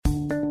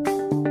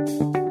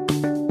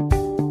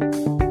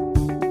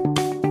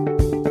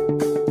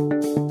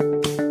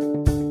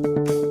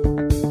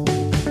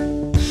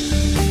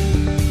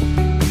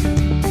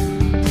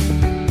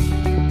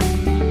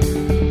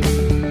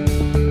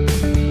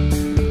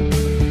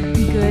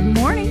Good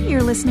morning.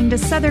 You're listening to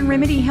Southern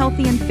Remedy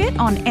Healthy and Fit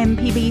on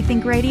MPB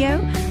Think Radio.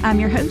 I'm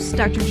your host,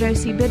 Dr.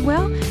 Josie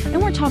Bidwell,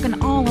 and we're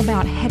talking all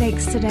about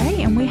headaches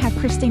today. And we have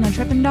Christina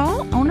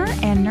Treppendahl, owner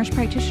and nurse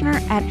practitioner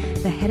at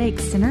the Headache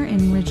Center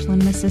in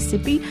Ridgeland,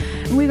 Mississippi.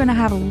 And we're going to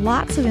have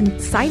lots of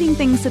exciting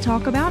things to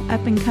talk about,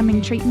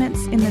 up-and-coming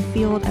treatments in the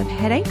field of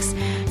headaches.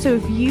 So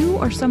if you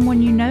or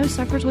someone you know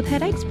suffers with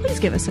headaches, please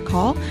give us a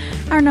call.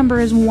 Our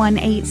number is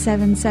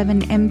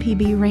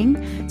 1-877-MPB-RING.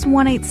 It's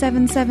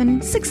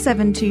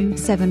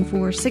 1-877-672-7464.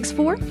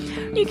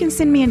 You can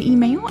send me an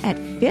email at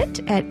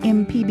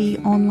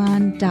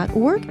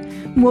fit@mpbonline.org.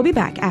 We'll be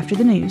back after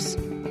the news.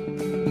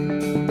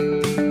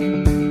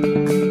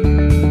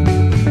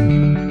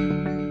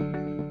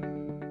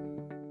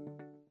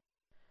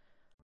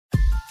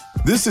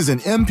 This is an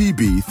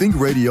MPB Think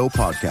Radio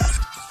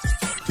podcast.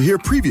 To hear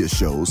previous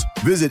shows,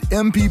 visit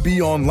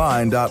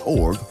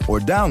mpbonline.org or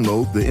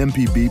download the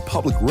MPB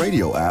Public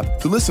Radio app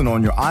to listen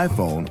on your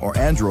iPhone or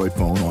Android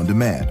phone on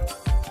demand.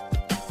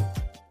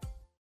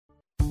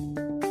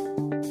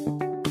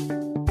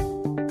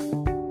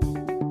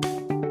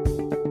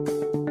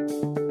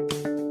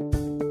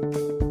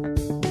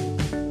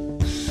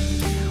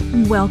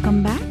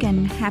 Welcome back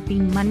and happy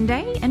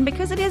Monday. And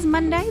because it is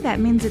Monday, that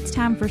means it's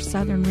time for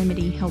Southern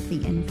Remedy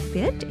Healthy and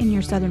Fit in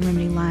your Southern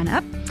Remedy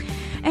lineup.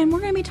 And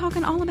we're going to be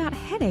talking all about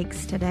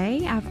headaches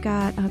today. I've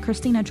got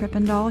Christina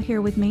Treppendahl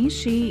here with me.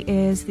 She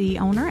is the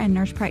owner and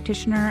nurse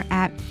practitioner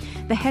at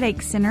the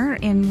Headache Center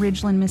in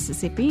Ridgeland,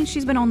 Mississippi.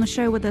 She's been on the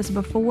show with us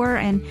before,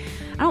 and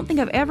I don't think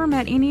I've ever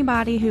met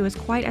anybody who is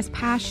quite as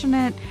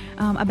passionate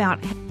about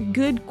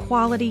good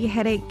quality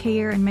headache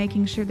care and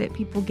making sure that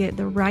people get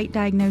the right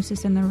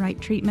diagnosis and the right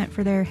treatment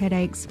for their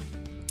headaches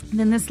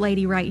than this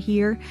lady right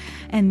here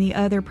and the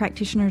other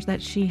practitioners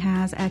that she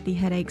has at the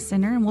Headache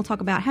Center. And we'll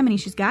talk about how many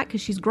she's got because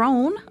she's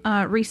grown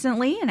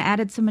recently and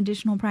added some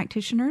additional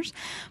practitioners.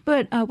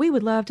 But we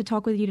would love to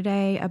talk with you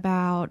today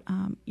about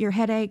your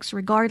headaches,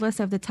 regardless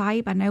of the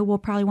type. I know we'll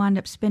probably wind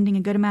up spending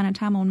a good amount of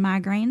time on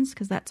migraines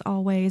because that's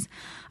always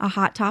a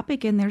hot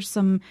topic. And there's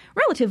some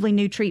relatively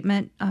new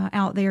treatment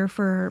out there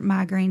for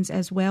migraines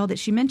as well that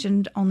she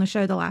mentioned on the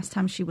show the last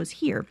time she was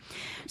here.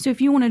 So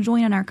if you want to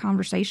join in our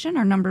conversation,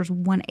 our number is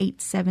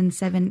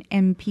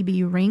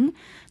 1-877-MPB-RING.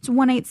 It's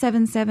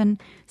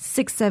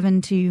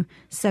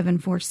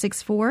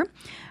 1-877-672-7464.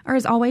 Or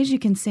as always, you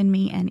can send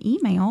me an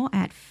email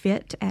at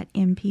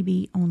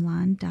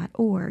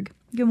fit@mpbonline.org.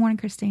 Good morning,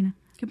 Christina.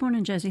 Good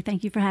morning, Josie.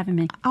 Thank you for having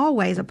me.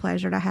 Always a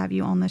pleasure to have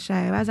you on the show.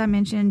 As I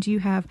mentioned, you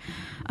have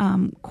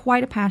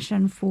quite a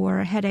passion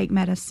for headache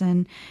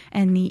medicine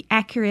and the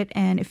accurate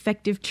and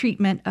effective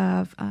treatment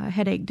of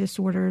headache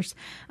disorders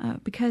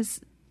because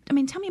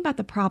tell me about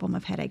the problem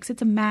of headaches.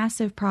 It's a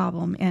massive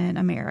problem in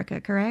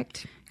America,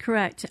 correct?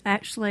 Correct.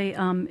 Actually,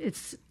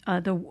 it's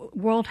the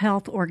World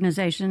Health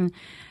Organization.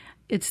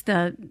 It's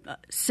the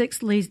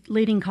sixth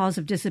leading cause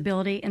of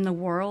disability in the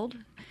world.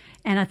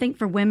 And I think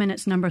for women,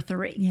 it's number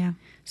 3. Yeah.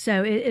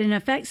 So it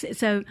affects.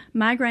 So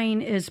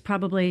migraine is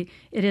probably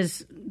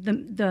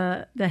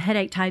the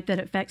headache type that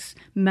affects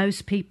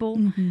most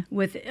people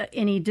with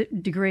any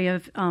degree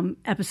of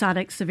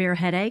episodic severe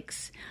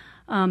headaches.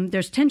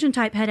 There's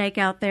tension-type headache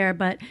out there,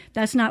 but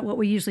that's not what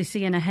we usually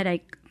see in a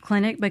headache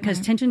clinic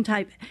because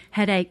tension-type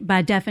headache,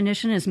 by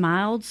definition, is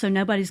mild, so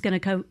nobody's going to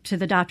go to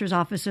the doctor's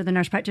office or the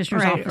nurse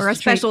practitioner's office. Or a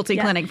specialty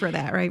clinic for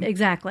that, right?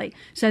 Exactly.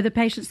 So the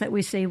patients that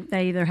we see,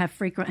 they either have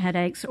frequent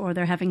headaches or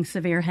they're having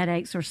severe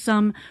headaches or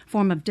some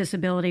form of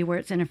disability where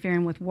it's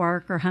interfering with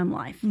work or home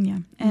life. Yeah.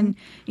 And,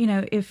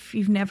 if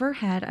you've never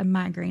had a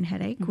migraine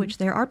headache, which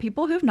there are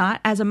people who have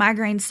not, as a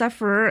migraine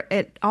sufferer,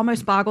 it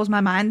almost boggles my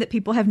mind that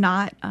people have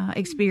not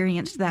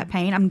experienced that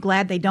pain. I'm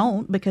glad they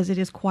don't because it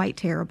is quite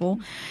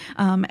terrible.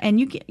 And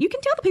you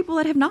can tell the people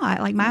that have not.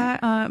 Like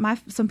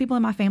some people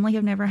in my family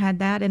have never had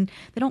that, and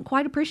they don't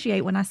quite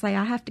appreciate when I say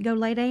I have to go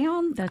lay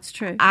down. That's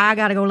true. I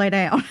got to go lay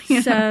down.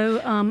 So,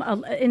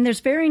 and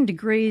there's varying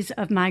degrees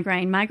of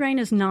migraine. Migraine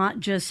is not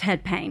just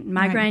head pain.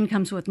 Migraine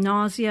comes with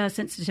nausea,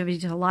 sensitivity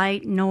to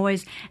light,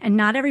 noise, and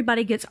not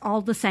everybody gets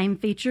all the same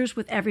features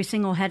with every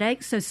single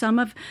headache. So some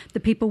of the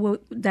people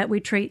that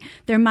we treat,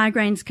 their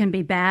migraines can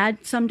be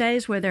bad some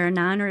days where they're a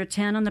 9 or a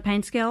 10 on the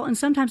pain scale, and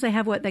sometimes they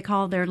have what they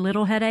call their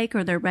little headache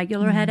or their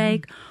regular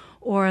headache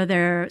or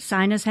their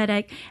sinus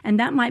headache, and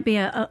that might be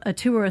a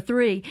 2 or a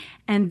 3,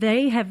 and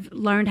they have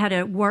learned how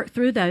to work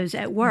through those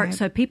at work. Right.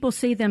 So people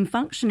see them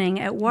functioning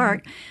at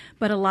work,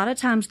 but a lot of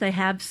times they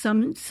have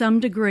some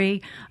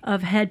degree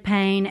of head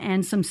pain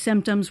and some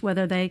symptoms,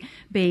 whether they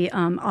be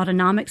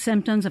autonomic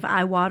symptoms of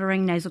eye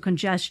watering, nasal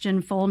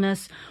congestion,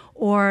 fullness,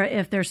 or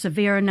if they're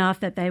severe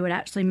enough that they would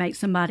actually make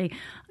somebody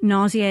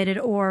nauseated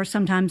or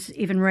sometimes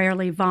even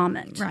rarely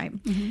vomit. Right.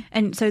 Mm-hmm.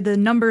 And so the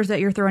numbers that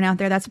you're throwing out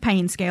there, that's a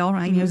pain scale,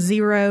 right? Mm-hmm.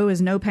 0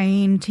 is no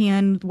pain,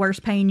 10, the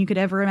worst pain you could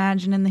ever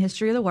imagine in the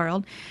history of the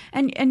world.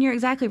 And you're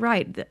exactly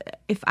right.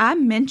 If I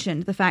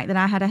mentioned the fact that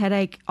I had a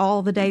headache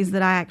all the days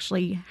that I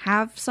actually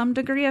have some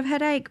degree of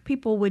headache,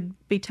 people would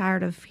be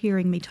tired of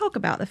hearing me talk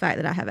about the fact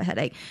that I have a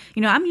headache.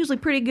 I'm usually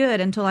pretty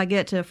good until I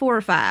get to 4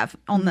 or 5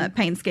 on the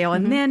pain scale.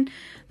 And then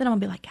I'm going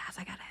to be like, guys,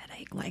 I got a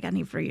headache. like, I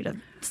need for you to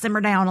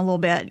simmer down a little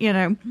bit, you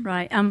know.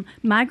 Right.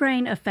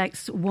 Migraine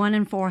affects 1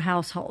 in 4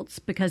 households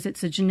because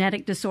it's a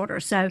genetic disorder.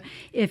 So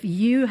if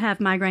you have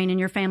migraine in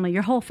your family,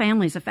 your whole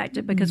family's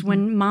affected because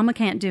when mama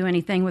can't do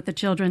anything with the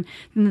children,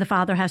 then the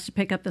father has to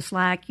pick up the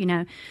slack, you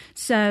know.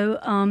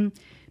 So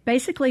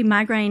basically,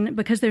 migraine,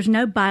 because there's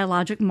no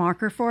biologic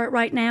marker for it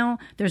right now,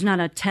 there's not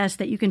a test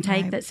that you can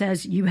take that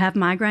says you have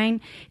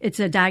migraine. It's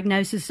a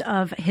diagnosis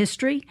of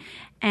history.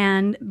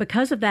 And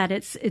because of that,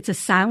 it's a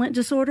silent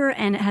disorder,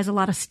 and it has a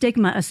lot of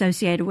stigma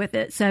associated with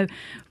it. So,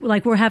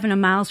 like, we're having a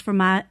Miles for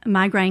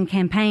Migraine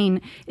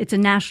campaign. It's a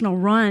national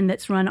run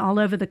that's run all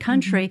over the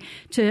country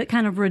to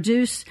kind of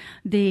reduce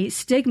the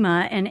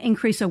stigma and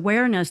increase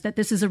awareness that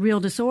this is a real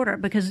disorder.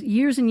 Because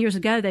years and years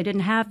ago, they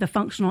didn't have the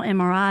functional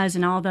MRIs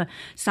and all the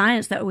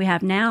science that we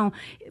have now.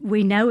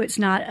 We know it's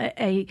not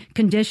a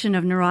condition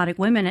of neurotic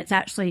women. It's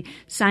actually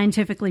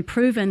scientifically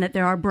proven that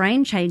there are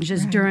brain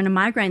changes during a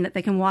migraine that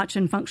they can watch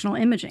in functional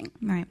imaging.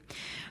 Right.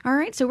 All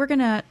right. So we're going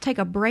to take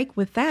a break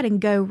with that and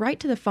go right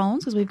to the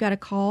phones because we've got a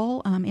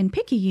call in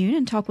Picayune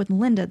and talk with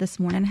Linda this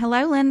morning.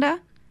 Hello, Linda.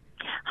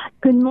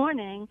 Good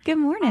morning. Good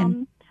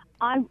morning.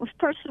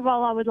 First of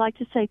all, I would like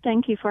to say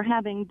thank you for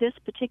having this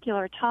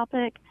particular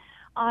topic.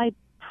 I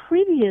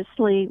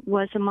previously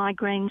was a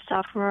migraine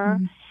sufferer,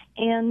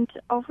 and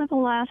over the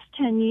last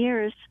 10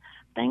 years,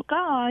 thank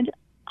God,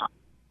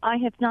 I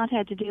have not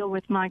had to deal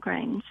with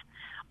migraines.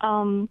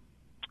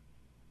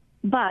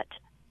 But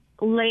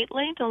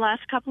lately, the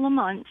last couple of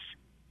months,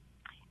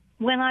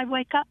 when I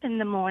wake up in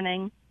the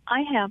morning,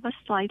 I have a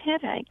slight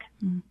headache.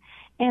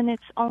 And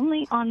it's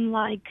only on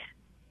like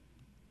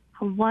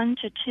a 1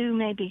 to 2,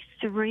 maybe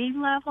 3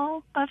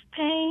 level of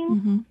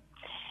pain.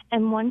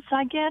 And once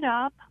I get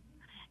up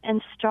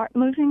and start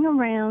moving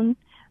around,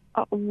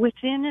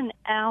 within an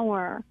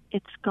hour,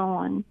 it's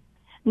gone.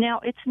 Now,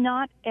 it's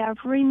not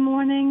every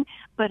morning,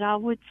 but I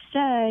would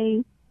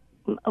say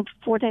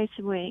 4 days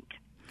a week.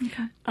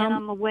 Okay. And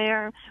I'm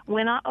aware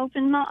when I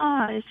open my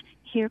eyes,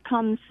 here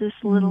comes this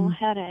little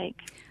headache.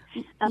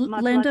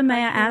 Linda,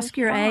 may I ask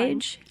your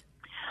age?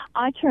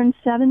 I turned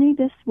 70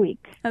 this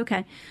week.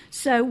 Okay.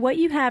 So what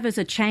you have is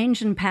a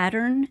change in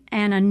pattern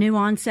and a new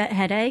onset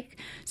headache.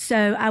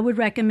 So I would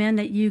recommend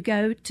that you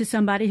go to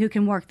somebody who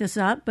can work this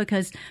up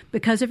because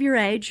of your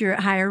age, you're at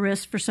higher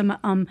risk for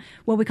some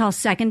what we call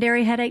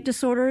secondary headache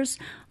disorders,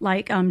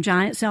 like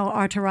giant cell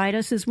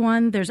arteritis is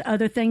one. There's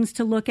other things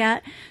to look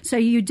at. So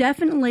you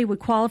definitely would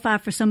qualify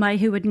for somebody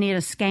who would need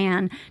a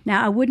scan.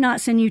 Now, I would not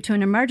send you to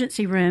an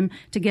emergency room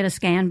to get a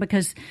scan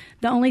because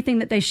the only thing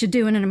that they should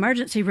do in an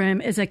emergency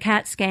room is a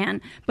CAT scan.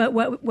 But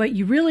what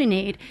you really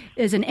need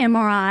is an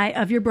MRI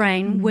of your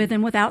brain with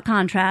and without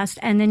contrast,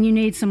 and then you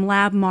need some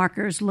lab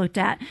markers looked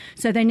at.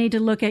 So they need to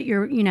look at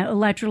your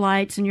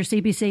electrolytes and your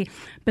CBC,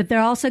 but they're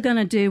also going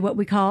to do what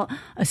we call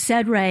a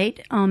SED rate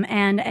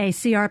and a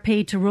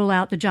CRP to rule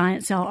out the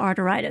giant cell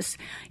arteritis.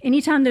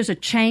 Anytime there's a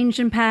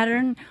change in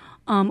pattern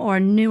or a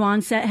new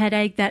onset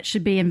headache, that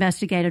should be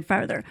investigated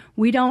further.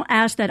 We don't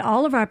ask that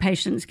all of our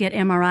patients get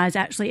MRIs.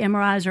 Actually,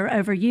 MRIs are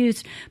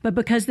overused, but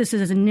because this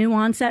is a new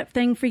onset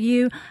thing for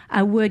you,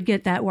 I would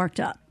get that worked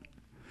up.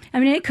 I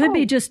mean, it could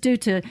be just due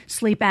to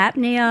sleep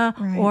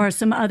apnea or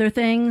some other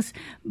things,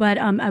 but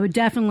I would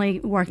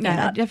definitely work that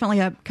up. Definitely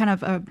a kind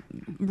of a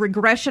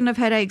regression of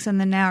headaches and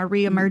then now a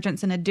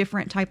reemergence in a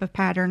different type of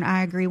pattern.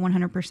 I agree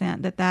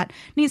 100% that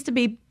needs to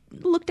be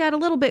looked at a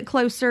little bit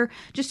closer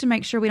just to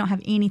make sure we don't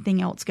have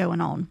anything else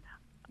going on.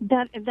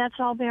 That's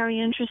all very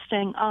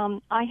interesting.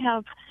 I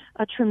have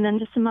a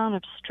tremendous amount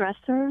of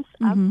stressors,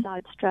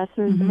 outside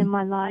stressors in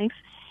my life,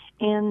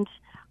 and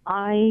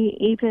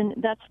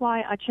that's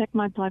why I check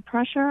my blood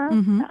pressure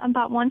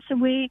about once a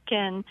week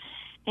and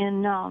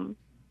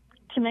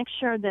to make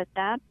sure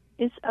that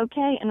is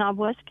okay. And I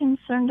was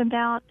concerned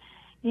about,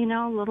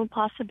 little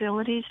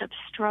possibilities of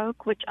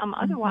stroke, which I'm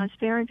otherwise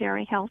very,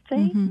 very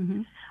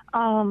healthy.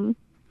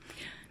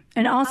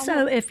 And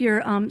also, if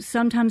you're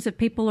sometimes if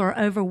people are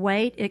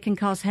overweight, it can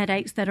cause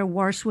headaches that are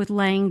worse with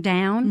laying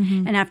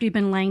down. And after you've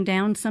been laying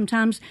down,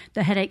 sometimes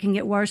the headache can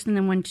get worse. And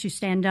then once you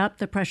stand up,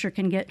 the pressure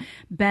can get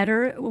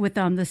better with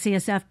the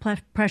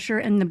CSF pressure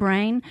in the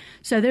brain.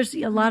 So there's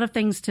a lot of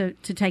things to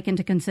take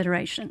into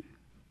consideration.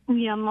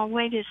 Yeah, my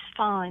weight is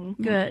fine.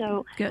 Good.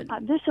 So good.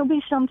 This will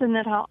be something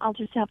that I'll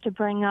just have to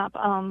bring up.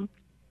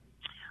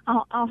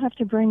 I'll have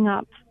to bring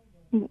up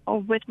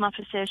with my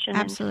physician.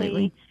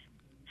 Absolutely. And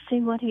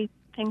see what he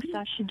thinks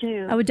I should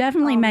do. I would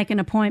definitely make an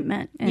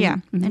appointment.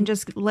 And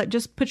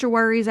just put your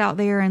worries out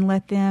there and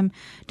let them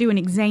do an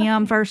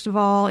exam first of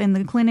all in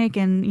the clinic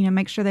and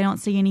make sure they don't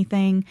see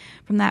anything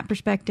from that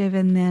perspective.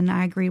 And then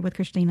I agree with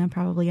Christina,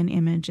 probably an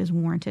image is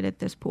warranted at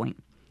this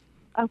point.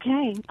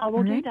 Okay, I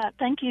will do that.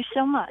 Thank you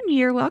so much.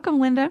 You're welcome,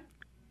 Linda.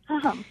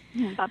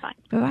 Bye-bye.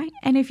 Bye-bye.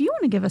 And if you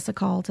want to give us a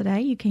call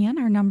today, you can.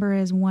 Our number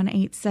is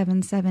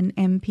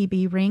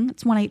 1-877-MPB-RING.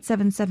 It's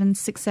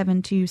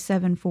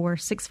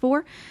 1-877-672-7464.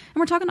 And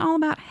we're talking all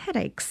about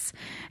headaches.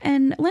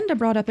 And Linda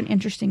brought up an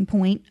interesting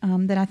point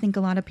that I think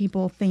a lot of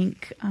people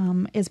think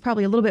is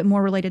probably a little bit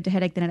more related to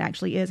headache than it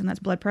actually is, and that's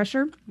blood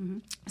pressure. Mm-hmm.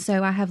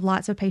 So I have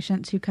lots of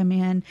patients who come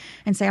in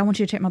and say, I want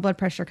you to check my blood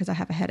pressure because I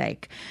have a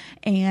headache.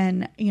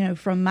 And,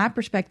 from my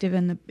perspective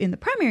in the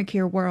primary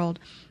care world,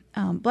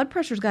 blood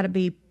pressure's got to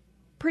be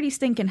pretty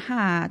stinking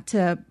high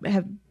to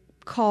have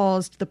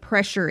caused the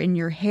pressure in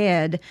your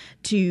head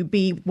to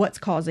be what's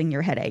causing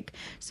your headache.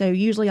 So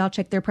usually I'll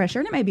check their pressure,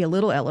 and it may be a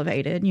little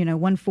elevated,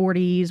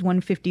 140s,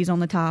 150s on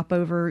the top,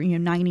 over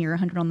 90 or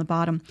 100 on the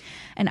bottom.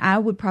 And I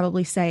would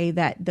probably say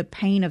that the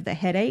pain of the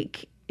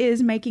headache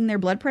is making their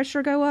blood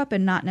pressure go up,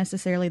 and not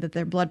necessarily that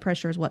their blood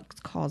pressure is what's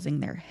causing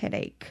their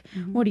headache.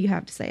 Mm-hmm. What do you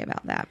have to say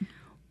about that?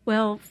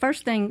 Well,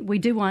 first thing, we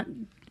do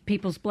want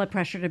people's blood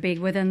pressure to be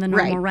within the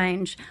normal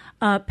range.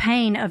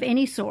 Pain of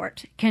any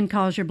sort can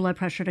cause your blood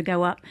pressure to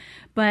go up.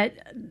 But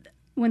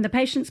when the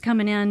patient's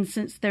coming in,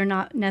 since they're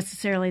not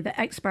necessarily the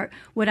expert,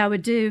 what I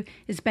would do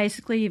is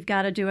basically you've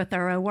got to do a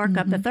thorough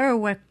workup. Mm-hmm. The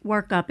thorough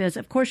workup is,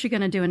 of course, you're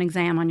going to do an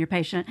exam on your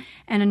patient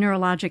and a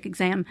neurologic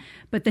exam.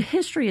 But the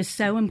history is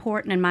so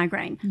important in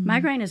migraine. Mm-hmm.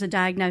 Migraine is a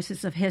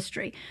diagnosis of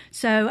history.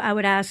 So I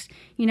would ask,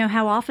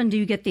 how often do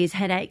you get these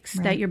headaches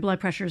that your blood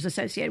pressure is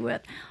associated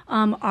with?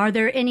 Are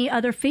there any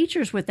other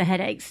features with the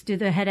headaches? Do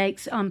the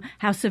headaches,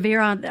 how severe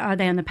are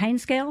they on the pain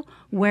scale?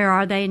 Where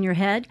are they in your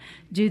head?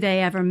 Do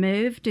they ever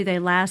move? Do they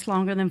last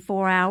longer than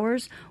 4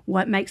 hours?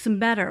 What makes them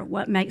better?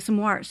 What makes them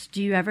worse?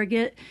 Do you ever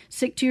get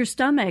sick to your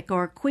stomach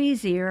or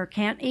queasy or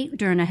can't eat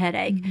during a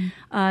headache?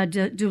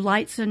 Mm-hmm. Do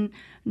lights and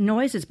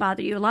noises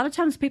bother you? A lot of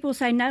times people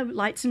say, no,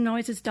 lights and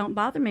noises don't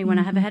bother me when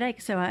I have a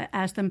headache. So I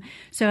ask them,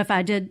 so if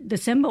I did the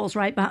cymbals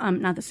right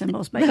behind, not the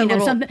cymbals, but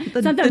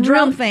the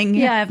drum thing.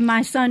 Yeah, if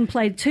my son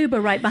played tuba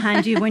right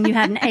behind you when you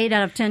had an 8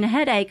 out of 10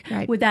 headache,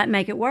 would that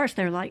make it worse?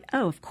 They're like,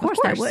 oh, of course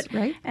that would.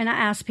 Right. And I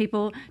ask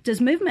people, does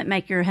movement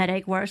make your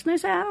headache worse? And they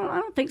say, I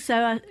don't think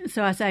so.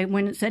 So I say,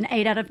 when it's an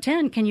 8 out of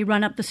 10, can you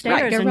run up the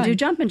stairs and do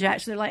jumping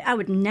jacks? They're like, I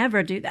would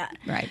never do that.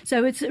 Right.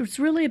 So it's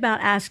really about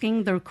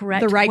asking the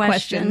right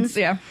questions.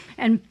 Yeah.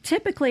 And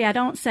typically, I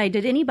don't say,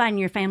 did anybody in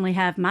your family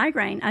have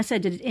migraine? I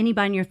said, did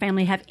anybody in your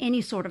family have any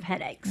sort of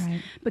headaches?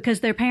 Right. Because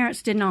their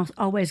parents didn't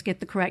always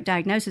get the correct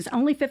diagnosis.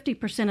 Only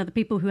 50% of the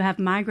people who have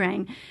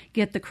migraine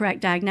get the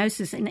correct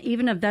diagnosis. And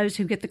even of those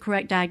who get the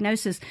correct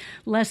diagnosis,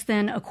 less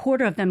than a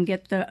quarter of them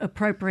get the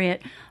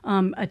appropriate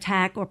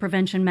attack or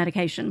prevention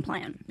medication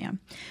plan. Yeah.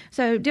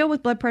 So deal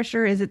with blood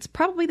pressure is it's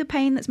probably the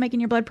pain that's making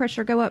your blood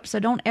pressure go up. So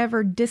don't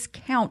ever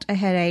discount a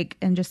headache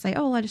and just say,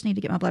 oh, I just need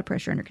to get my blood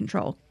pressure under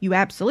control. You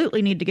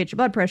absolutely need to get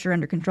your blood pressure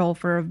under control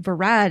for a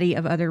variety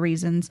of other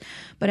reasons.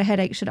 But a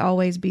headache should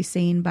always be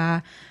seen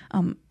by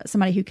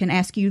somebody who can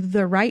ask you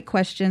the right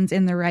questions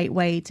in the right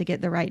way to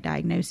get the right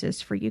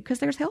diagnosis for you, because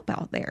there's help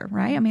out there,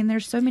 right? I mean,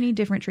 there's so many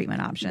different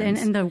treatment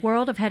options. And the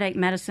world of headache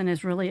medicine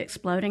is really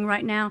exploding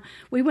right now.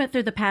 We went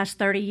through the past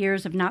 30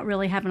 years of not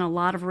really having a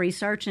lot of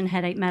research in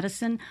headache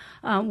medicine.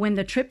 When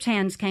the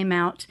triptans came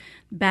out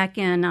back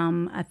in,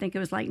 I think it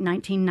was like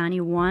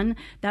 1991,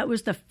 that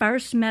was the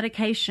first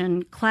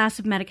medication, class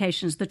of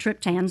medications, the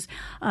triptans,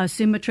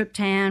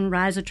 sumatriptan,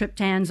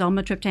 rizatriptan,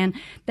 zolmitriptan.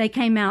 They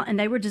came out and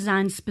they were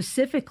designed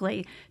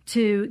specifically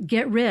to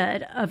get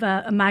rid of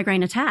a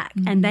migraine attack.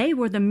 Mm-hmm. And they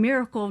were the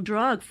miracle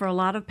drug for a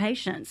lot of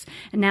patients.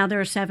 And now there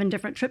are 7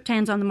 different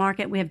triptans on the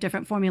market. We have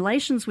different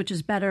formulations, which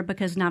is better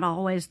because not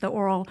always the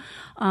oral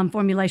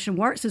formulation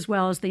works as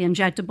well as the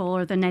injectable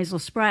or the nasal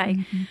spray.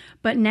 Mm-hmm.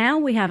 But now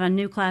we have a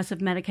new class of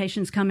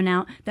medications coming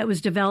out that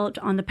was developed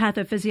on the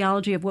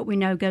pathophysiology of what we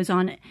know goes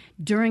on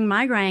during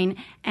migraine.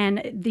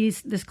 And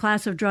this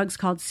class of drugs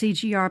called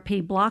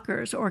CGRP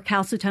blockers, or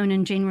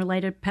calcitonin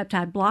gene-related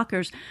peptide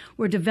blockers,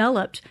 were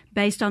developed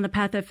based on the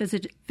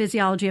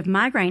pathophysiology of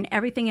migraine.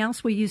 Everything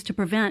else we used to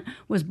prevent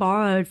was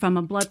borrowed from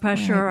a blood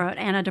pressure or an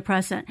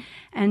antidepressant.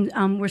 And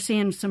we're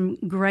seeing some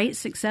great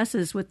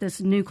successes with this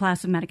new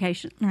class of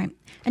medication. Right.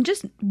 And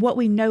just what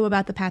we know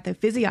about the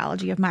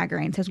pathophysiology of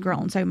migraines has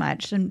grown so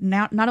much. And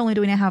now not only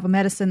do we now have a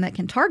medicine that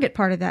can target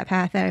part of that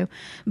patho,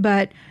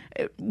 but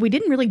we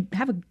didn't really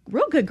have a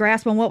real good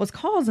grasp on what was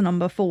causing them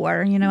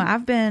before.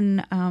 I've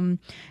been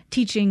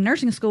teaching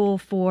nursing school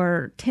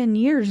for 10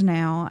 years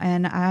now,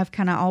 and I've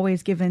kind of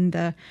always given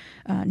the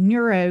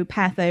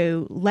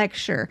neuropatho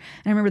lecture.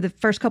 And I remember the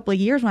first couple of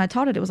years when I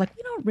taught it, it was like,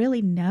 we don't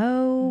really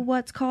know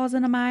what's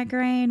causing a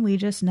migraine. We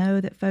just know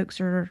that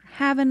folks are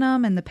having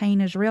them and the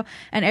pain is real.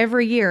 And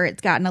every year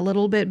it's gotten a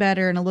little bit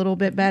better and a little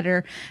bit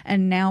better.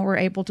 And now we're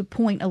able to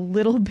point a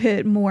little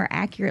bit more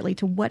accurately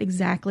to what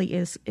exactly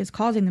is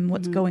causing them,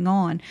 what's going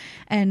on.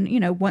 And,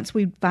 once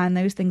we find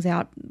those things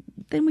out,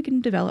 then we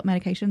can develop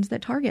medications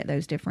that target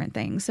those different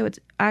things. So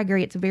I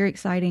agree, it's a very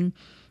exciting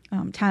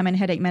time in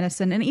headache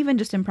medicine, and even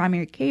just in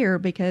primary care,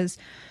 because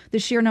the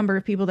sheer number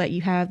of people that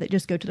you have that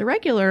just go to the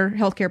regular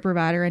healthcare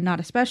provider and not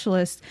a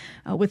specialist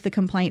with the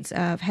complaints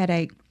of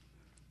headache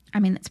I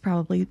mean, it's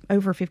probably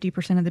over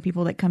 50% of the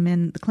people that come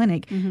in the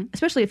clinic,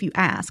 especially if you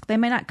ask. They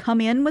may not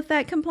come in with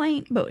that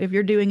complaint, but if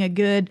you're doing a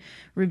good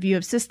review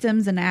of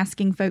systems and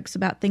asking folks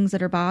about things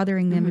that are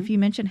bothering them, if you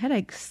mention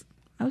headaches,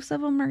 most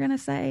of them are going to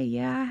say,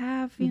 yeah, I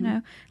have, you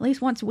know, at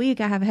least once a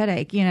week I have a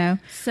headache, you know.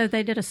 So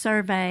they did a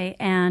survey,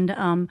 and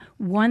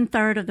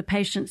 1/3 of the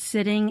patients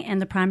sitting in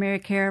the primary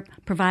care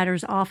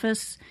provider's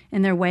office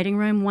in their waiting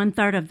room,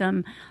 1/3 of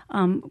them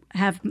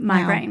have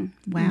migraine.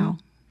 Wow.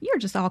 You're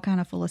just all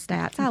kind of full of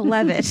stats. I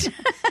love it.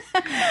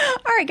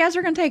 All right, guys,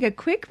 we're going to take a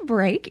quick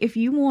break. If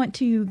you want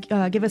to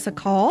give us a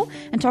call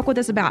and talk with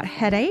us about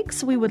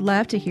headaches, we would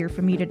love to hear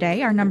from you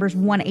today. Our number is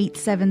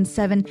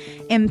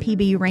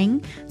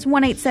 1-877-MPB-RING. It's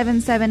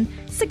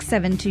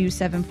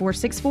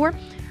 1-877-672-7464. Or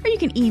you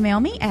can email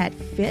me at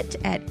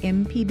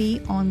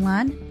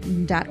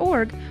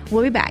fit@mpbonline.org.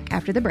 We'll be back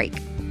after the break.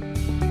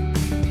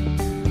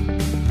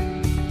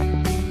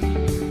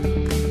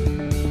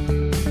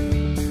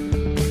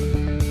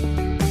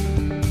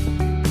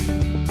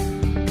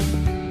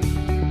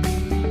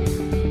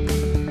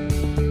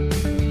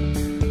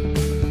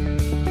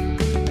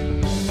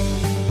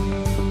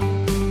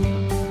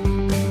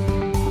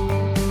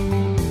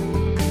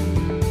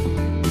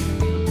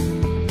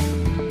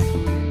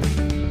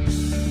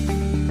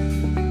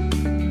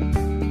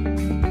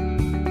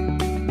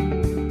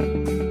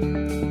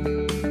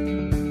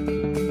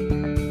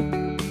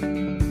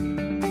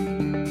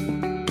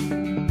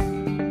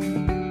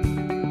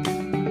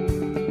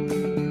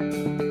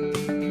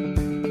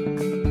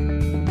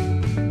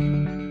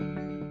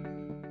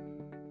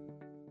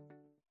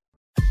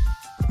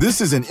 This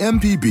is an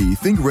MPB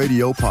Think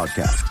Radio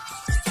podcast.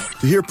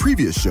 To hear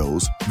previous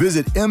shows,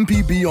 visit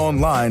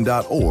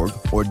mpbonline.org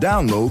or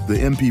download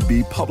the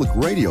MPB Public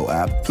Radio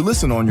app to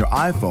listen on your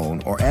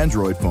iPhone or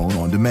Android phone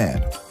on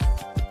demand.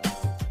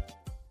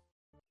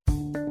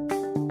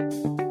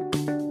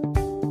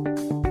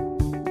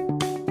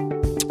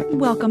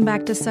 Welcome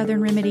back to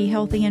Southern Remedy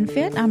Healthy and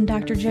Fit. I'm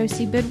Dr.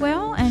 Josie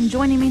Bidwell, and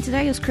joining me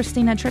today is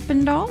Christina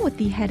Treppendahl with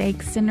the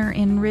Headache Center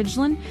in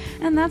Ridgeland.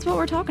 And that's what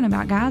we're talking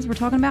about, guys. We're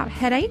talking about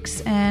headaches,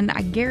 and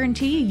I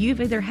guarantee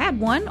you've either had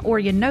one or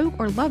you know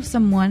or love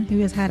someone who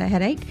has had a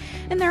headache.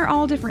 And they're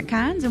all different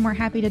kinds, and we're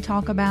happy to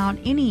talk about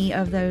any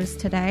of those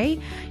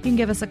today. You can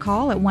give us a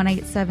call at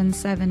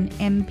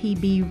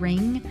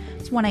 1-877-MPB-RING.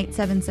 It's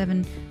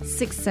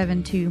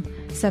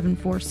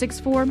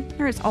 1-877-672-7464.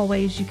 Or as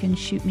always, you can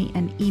shoot me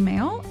an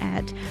email at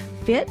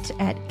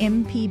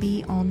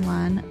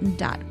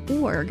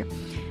fit@mpbonline.org.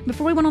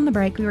 Before we went on the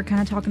break, we were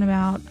kind of talking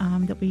about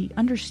that we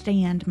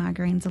understand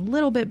migraines a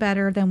little bit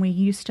better than we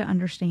used to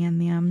understand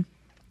them,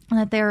 and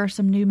that there are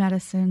some new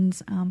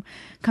medicines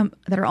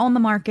that are on the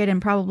market,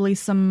 and probably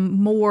some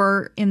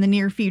more in the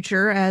near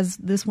future as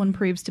this one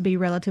proves to be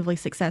relatively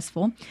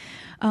successful.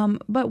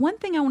 But one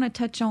thing I want to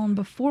touch on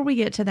before we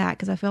get to that,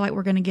 because I feel like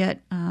we're going to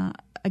get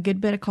a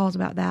good bit of calls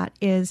about that,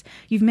 is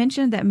you've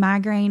mentioned that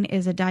migraine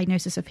is a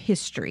diagnosis of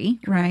history,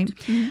 right?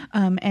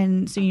 Mm-hmm.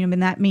 And so, you know,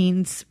 and that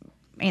means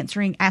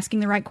asking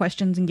the right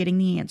questions and getting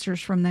the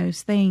answers from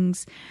those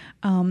things.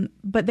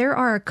 But there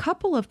are a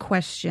couple of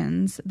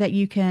questions that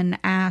you can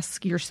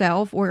ask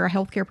yourself, or a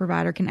healthcare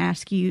provider can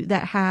ask you,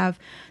 that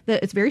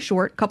it's very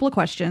short, couple of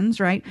questions,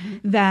 right?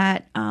 Mm-hmm.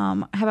 That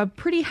have a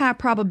pretty high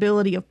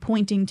probability of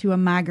pointing to a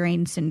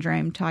migraine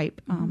syndrome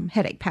type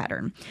headache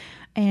pattern.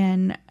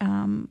 And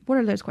what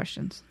are those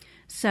questions?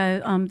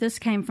 So this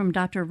came from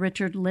Dr.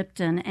 Richard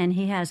Lipton, and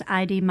he has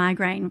ID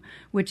migraine,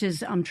 which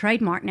is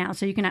trademarked now.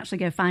 So you can actually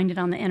go find it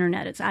on the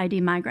internet. It's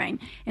ID migraine,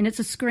 and it's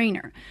a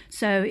screener.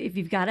 So if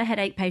you've got a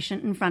headache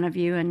patient in front of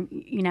you, and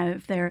you know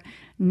if they're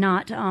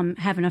not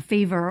having a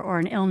fever or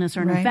an illness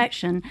or an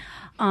infection,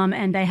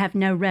 and they have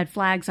no red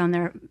flags on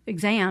their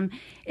exam,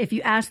 if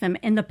you ask them,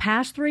 in the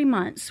past 3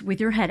 months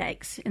with your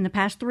headaches, in the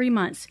past 3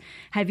 months,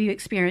 have you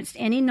experienced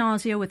any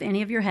nausea with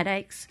any of your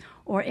headaches,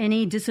 or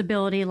any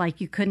disability,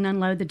 like you couldn't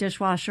unload the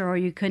dishwasher, or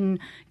you couldn't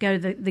go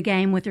to the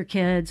game with your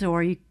kids,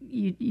 or you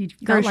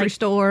grocery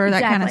store,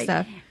 that kind of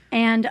stuff.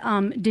 And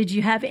did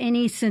you have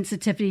any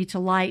sensitivity to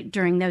light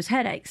during those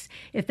headaches?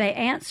 If they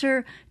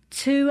answer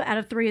 2 out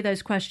of 3 of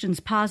those questions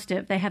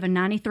positive, they have a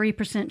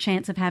 93%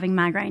 chance of having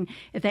migraine.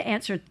 If they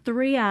answer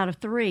 3 out of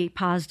 3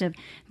 positive,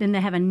 then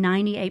they have a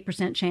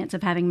 98% chance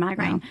of having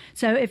migraine. Wow.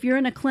 So if you're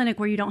in a clinic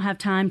where you don't have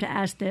time to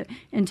ask the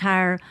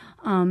entire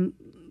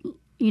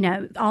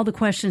all the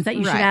questions that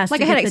you should ask.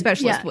 Like a headache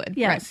specialist would.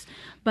 Yes. Right.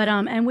 But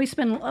and we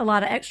spend a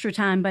lot of extra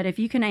time, but if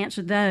you can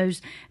answer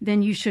those,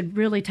 then you should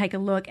really take a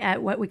look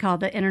at what we call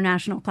the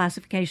International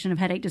Classification of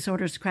Headache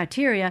Disorders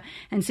criteria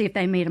and see if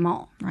they meet them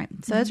all. Right.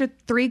 So those are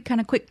 3 kind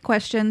of quick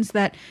questions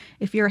that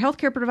if you're a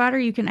healthcare provider,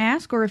 you can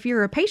ask, or if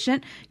you're a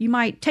patient, you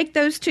might take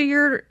those to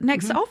your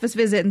next office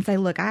visit and say,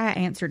 look, I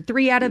answered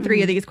 3 out of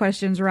 3 of these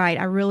questions right.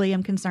 I really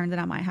am concerned that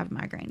I might have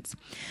migraines.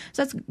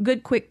 So that's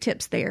good, quick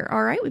tips there.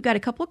 All right. We've got a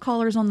couple of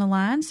callers on the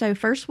line. So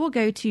first we'll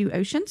go to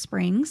Ocean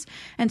Springs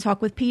and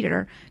talk with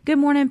Peter. Good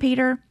morning,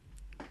 Peter.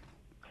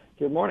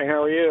 Good morning.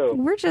 How are you?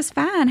 We're just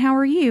fine. How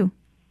are you?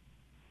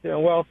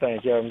 Doing well,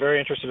 thank you. I'm very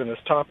interested in this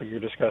topic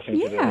you're discussing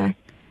today.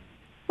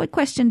 What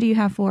question do you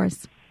have for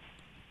us?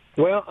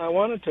 Well, I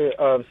wanted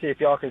to see if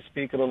y'all could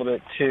speak a little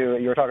bit to,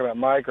 you were talking about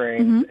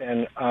migraines,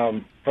 and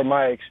from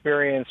my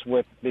experience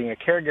with being a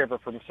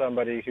caregiver from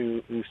somebody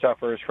who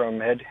suffers from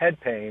head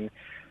pain,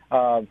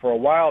 for a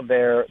while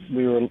there,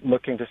 we were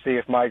looking to see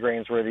if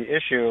migraines were the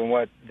issue, and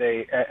what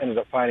they ended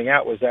up finding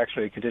out was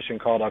actually a condition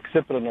called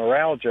occipital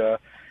neuralgia,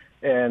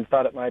 and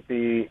thought it might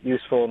be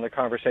useful in the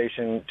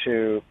conversation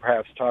to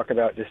perhaps talk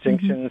about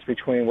distinctions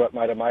between what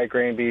might a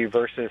migraine be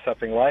versus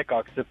something like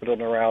occipital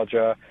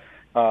neuralgia,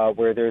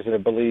 where there's a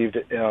believed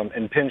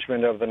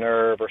impingement of the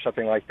nerve or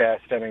something like that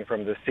stemming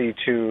from the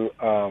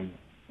C2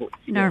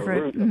 nerve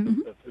root,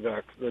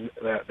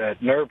 that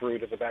nerve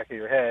root at the back of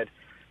your head.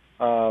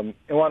 And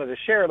wanted to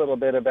share a little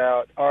bit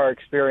about our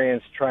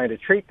experience trying to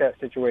treat that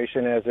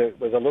situation, as it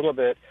was a little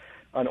bit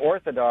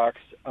unorthodox,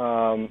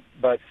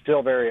 but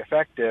still very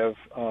effective.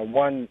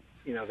 One,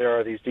 there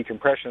are these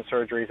decompression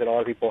surgeries that a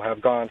lot of people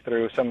have gone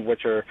through, some of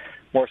which are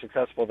more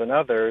successful than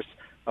others.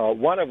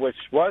 One of which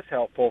was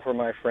helpful for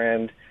my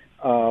friend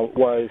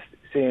was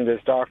seeing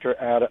this doctor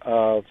out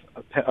of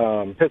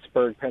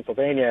Pittsburgh,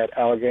 Pennsylvania at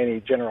Allegheny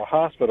General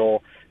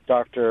Hospital.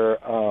 Dr.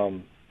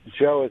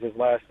 Joe is his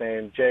last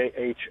name,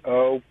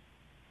 J-H-O.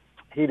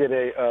 He did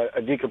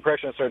a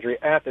decompression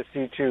surgery at the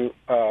C2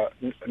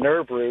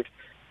 nerve root,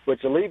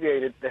 which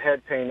alleviated the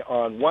head pain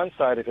on one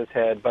side of his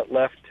head, but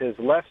left his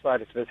left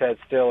side of his head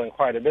still in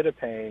quite a bit of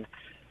pain.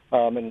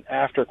 And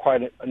after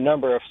quite a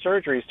number of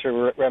surgeries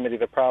to remedy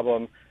the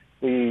problem,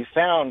 we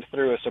found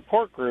through a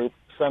support group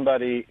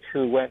somebody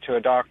who went to a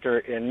doctor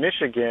in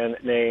Michigan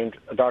named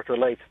Dr.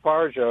 Laith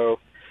Farjo,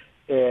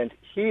 and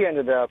he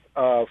ended up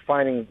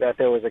finding that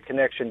there was a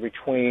connection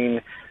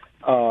between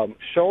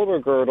shoulder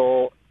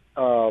girdle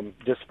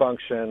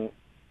dysfunction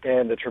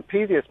and the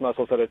trapezius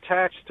muscles that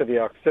attach to the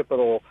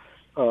occipital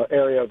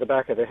area of the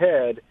back of the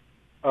head,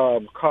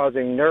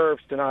 causing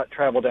nerves to not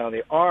travel down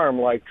the arm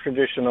like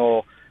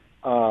traditional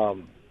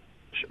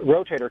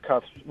rotator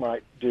cuffs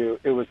might do.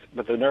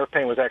 But the nerve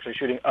pain was actually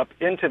shooting up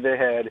into the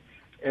head,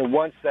 and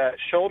once that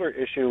shoulder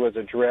issue was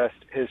addressed,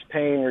 his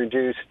pain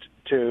reduced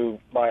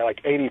by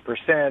like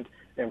 80%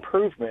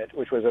 improvement,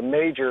 which was a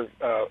major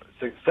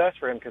success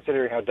for him,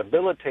 considering how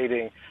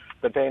debilitating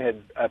the pain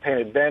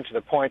had been, to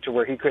the point to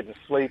where he couldn't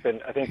sleep.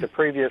 And I think the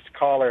previous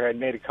caller had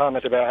made a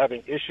comment about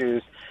having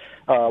issues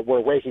were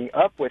waking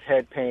up with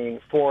head pain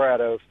 4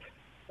 out of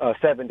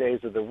 7 days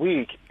of the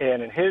week.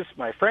 And in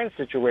my friend's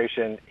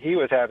situation, he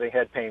was having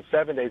head pain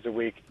 7 days a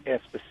week,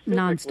 and specifically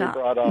nonstop.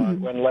 Brought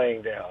on when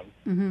laying down.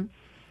 Mm-hmm.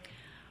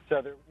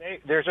 So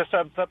there's just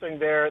something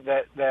there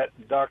that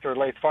Dr.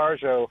 Laith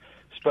Farjo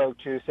spoke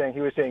to, saying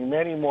he was seeing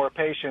many more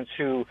patients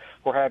who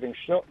were having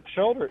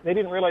shoulder. They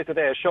didn't realize that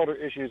they had shoulder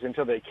issues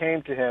until they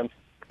came to him,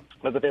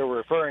 but that they were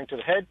referring to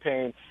the head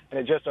pain, and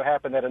it just so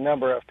happened that a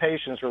number of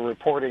patients were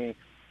reporting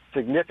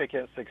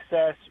significant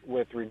success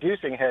with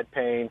reducing head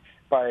pain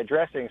by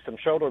addressing some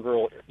shoulder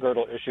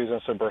girdle issues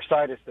and some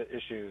bursitis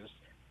issues.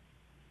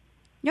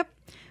 Yep.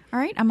 All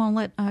right, I'm going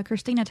to let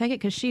Christina take it,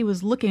 because she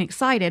was looking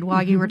excited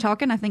while you were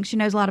talking. I think she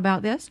knows a lot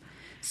about this.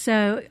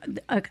 So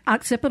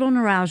occipital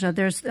neuralgia,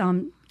 there's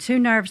 2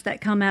 nerves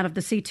that come out of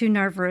the C2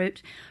 nerve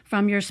root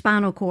from your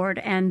spinal cord,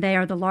 and they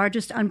are the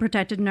largest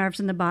unprotected nerves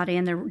in the body,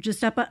 and they're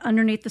just up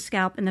underneath the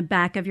scalp in the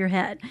back of your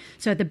head.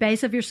 So at the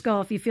base of your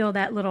skull, if you feel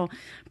that little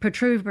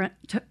protuberance,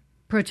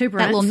 that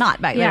little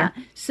knot back there.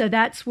 Yeah, so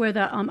that's where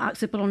the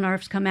occipital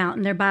nerves come out,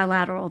 and they're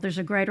bilateral. There's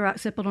a greater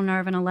occipital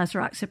nerve and a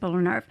lesser occipital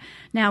nerve.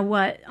 Now,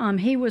 what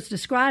he was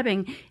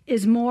describing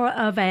is more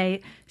of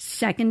a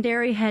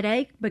secondary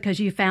headache, because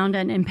you found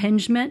an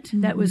impingement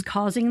that was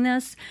causing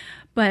this.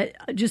 But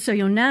just so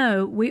you'll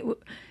know,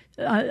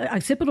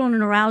 occipital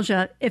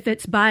neuralgia, if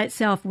it's by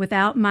itself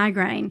without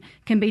migraine,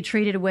 can be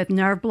treated with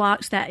nerve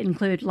blocks that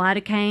include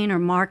lidocaine or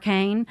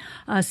Marcaine.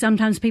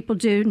 Sometimes people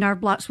do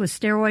nerve blocks with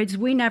steroids.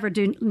 We never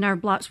do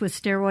nerve blocks with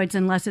steroids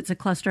unless it's a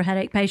cluster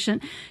headache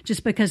patient,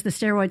 just because the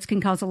steroids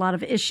can cause a lot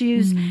of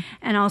issues,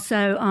 and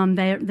also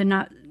they're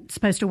not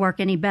supposed to work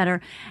any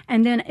better.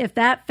 And then if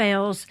that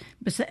fails,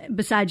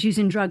 besides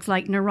using drugs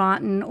like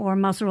Neurontin or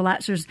muscle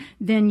relaxers,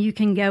 then you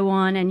can go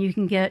on and you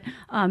can get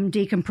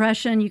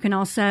decompression. You can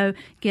also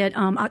get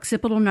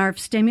occipital nerve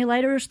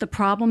stimulators. The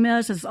problem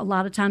is a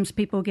lot of times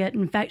people get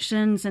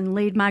infections and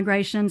lead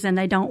migrations, and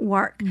they don't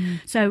work.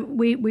 So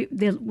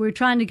we're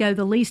trying to go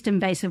the least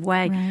invasive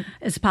way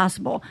as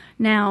possible.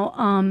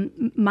 Now,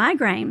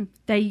 migraine,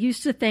 they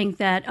used to think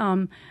that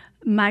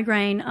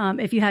migraine,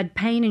 if you had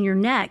pain in your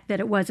neck, that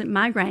it wasn't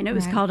migraine. It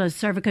was called a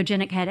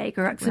cervicogenic headache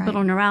or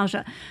occipital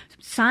neuralgia.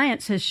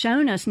 Science has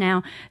shown us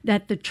now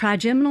that the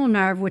trigeminal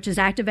nerve, which is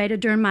activated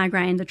during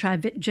migraine, the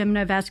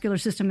trigeminal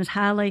system is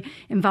highly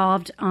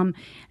involved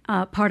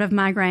part of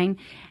migraine.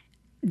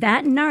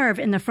 That nerve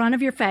in the front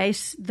of your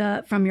face,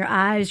 from your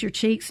eyes, your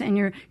cheeks, and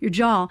your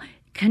jaw,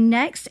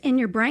 connects in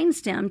your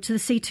brainstem to the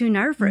C2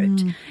 nerve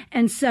root.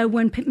 And so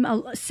when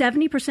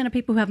 70% of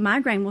people who have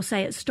migraine will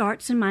say it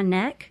starts in my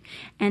neck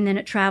and then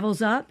it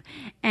travels up,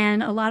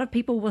 and a lot of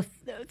people will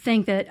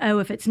think that,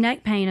 if it's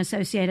neck pain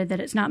associated, that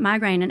it's not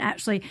migraine. And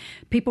actually,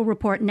 people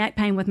report neck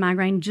pain with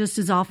migraine just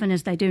as often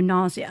as they do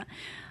nausea.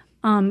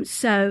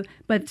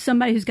 But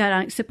somebody who's got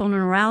occipital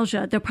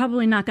neuralgia, they're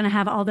probably not going to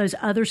have all those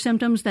other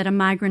symptoms that a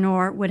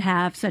migraineur would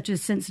have, such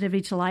as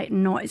sensitivity to light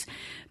and noise.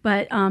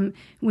 But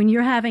when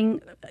you're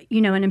having,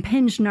 an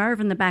impinged nerve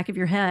in the back of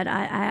your head,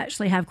 I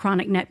actually have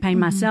chronic neck pain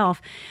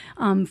myself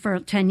for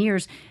 10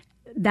 years.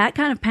 That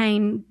kind of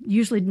pain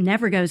usually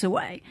never goes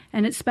away.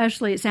 And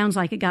especially, it sounds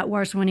like it got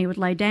worse when he would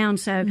lay down.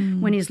 So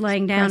when he's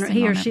laying down, or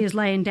he or she is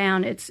laying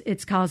down,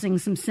 it's causing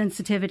some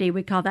sensitivity.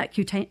 We call that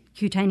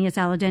cutaneous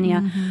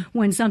allodynia,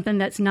 when something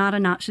that's not a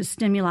noxious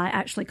stimuli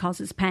actually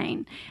causes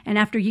pain. And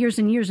after years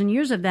and years and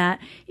years of that,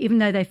 even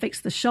though they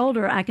fixed the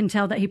shoulder, I can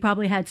tell that he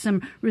probably had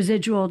some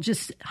residual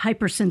just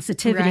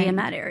hypersensitivity in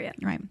that area.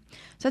 Right.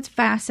 So that's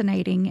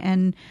fascinating.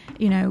 And,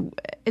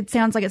 it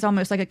sounds like it's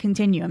almost like a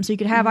continuum. So you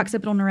could have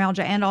occipital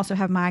neuralgia and also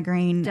have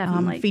migraine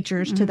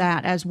features to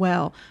that as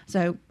well.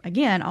 So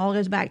again, all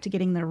goes back to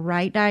getting the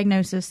right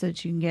diagnosis so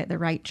that you can get the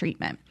right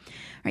treatment. All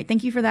right.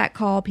 Thank you for that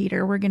call,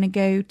 Peter. We're going to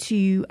go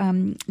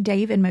to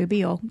Dave in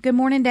Mobile. Good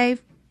morning,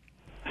 Dave.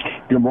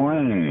 Good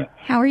morning.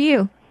 How are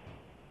you?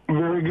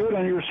 Very good.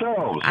 And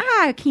yourselves?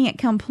 I can't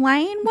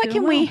complain. What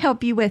can we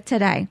help you with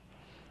today?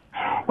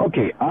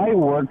 Okay, I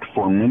worked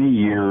for many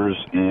years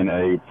in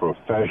a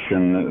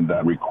profession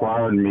that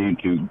required me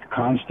to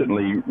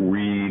constantly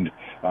read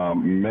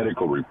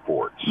medical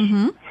reports.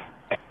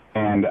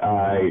 And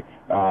I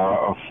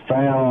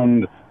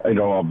found,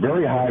 a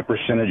very high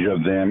percentage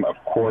of them, of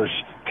course,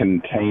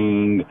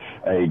 contained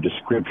a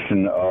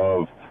description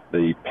of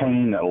the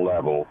pain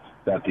level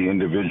that the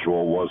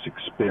individual was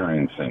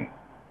experiencing.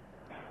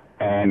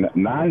 And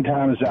 9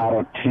 times out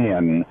of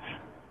 10,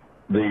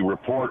 the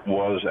report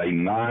was a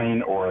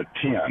 9 or a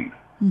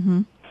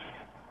 10.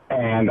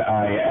 And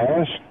I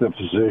asked the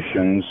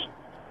physicians,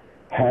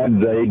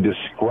 had they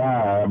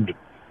described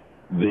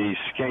the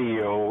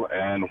scale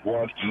and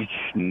what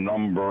each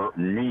number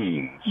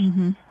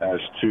means as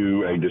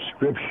to a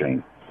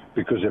description?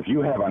 Because if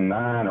you have a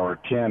 9 or a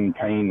 10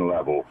 pain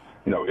level,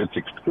 it's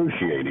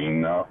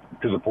excruciating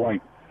to the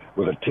point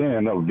with a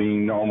 10 of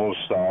being almost,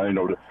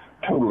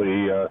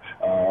 totally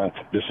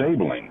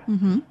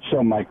disabling.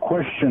 So my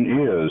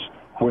question is,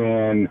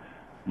 when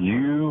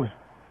you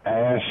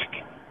ask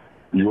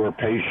your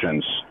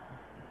patients,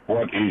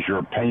 what is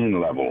your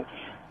pain level?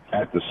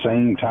 At the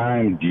same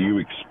time, do you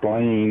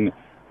explain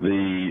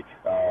the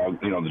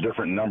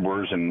different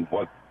numbers and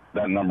what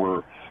that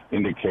number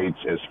indicates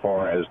as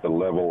far as the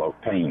level of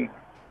pain?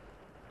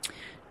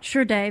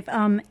 Sure, Dave.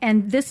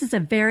 And this is a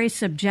very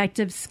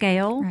subjective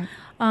scale. Right.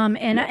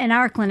 In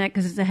our clinic,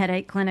 because it's a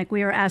headache clinic,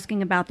 we are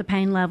asking about the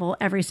pain level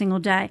every single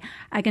day.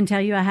 I can tell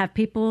you I have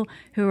people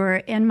who are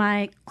in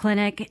my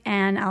clinic,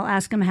 and I'll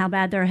ask them how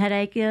bad their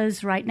headache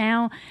is right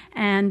now,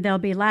 and they'll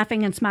be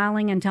laughing and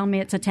smiling and tell me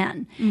it's a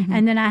 10.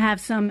 And then I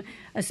have some,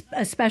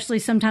 especially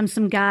sometimes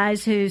some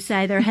guys who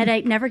say their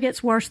headache never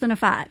gets worse than a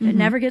 5. It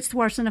never gets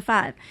worse than a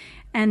 5.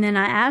 And then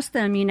I ask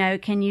them,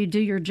 can you do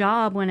your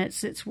job when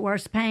it's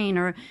worse pain,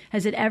 or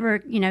has it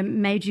ever,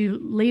 made you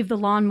leave the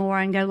lawnmower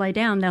and go lay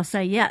down? They'll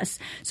say yes.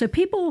 So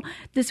people,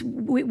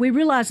 we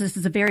realize this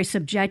is a very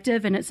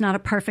subjective and it's not a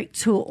perfect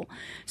tool.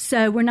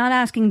 So we're not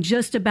asking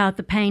just about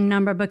the pain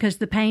number, because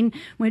the pain,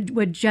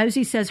 when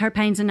Josie says her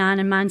pain's a 9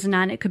 and mine's a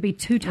 9, it could be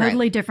 2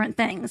 totally different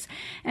things.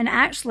 And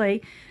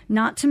actually,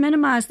 not to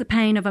minimize the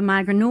pain of a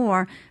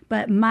migraineur,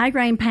 but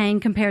migraine pain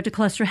compared to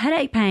cluster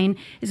headache pain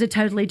is a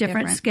totally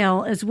different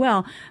scale as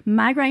well.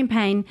 Migraine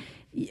pain,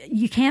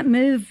 you can't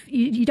move.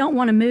 You don't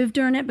want to move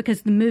during it,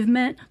 because the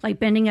movement, like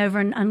bending over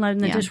and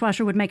unloading the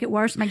dishwasher, would make it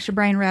worse. Makes your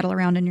brain rattle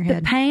around in your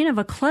head. The pain of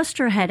a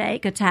cluster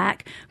headache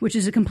attack, which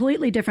is a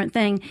completely different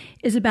thing,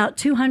 is about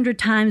 200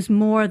 times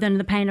more than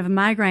the pain of a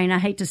migraine. I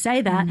hate to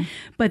say that,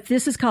 but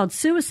this is called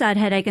suicide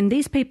headache, and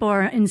these people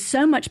are in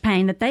so much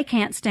pain that they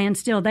can't stand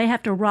still. They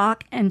have to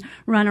rock and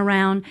run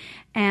around.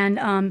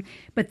 And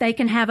but they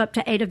can have up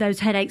to 8 of those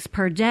headaches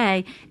per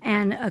day.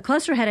 And a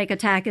cluster headache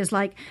attack is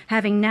like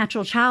having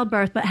natural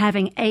childbirth, but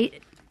having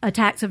 8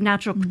 attacks of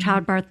natural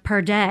childbirth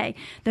per day.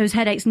 Those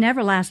headaches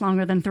never last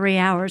longer than 3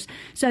 hours.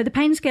 So the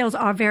pain scales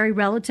are very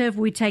relative.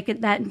 We take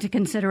that into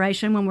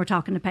consideration when we're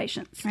talking to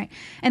patients. Right.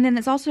 And then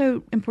it's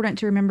also important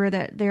to remember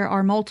that there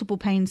are multiple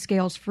pain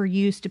scales for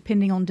use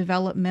depending on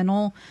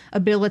developmental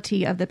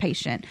ability of the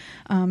patient.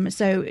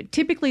 So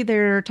typically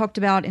they're talked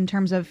about in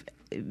terms of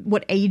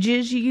what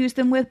ages you use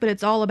them with, but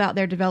it's all about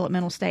their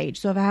developmental stage.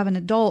 So if I have an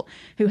adult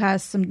who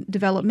has some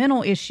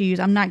developmental issues,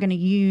 I'm not going to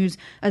use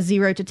a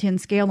 0 to 10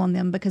 scale on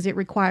them, because it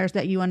requires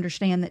that you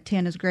understand that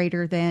 10 is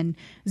greater than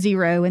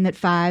 0 and that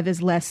 5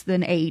 is less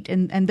than 8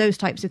 and those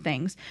types of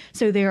things.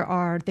 So there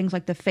are things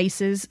like the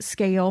FACES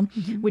scale,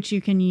 which you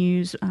can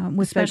use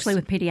with especially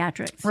with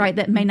pediatrics. Right,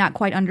 that may not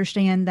quite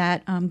understand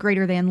that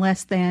greater than,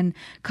 less than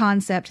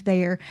concept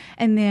there.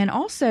 And then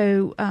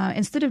also,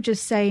 instead of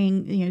just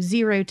saying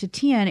 0 to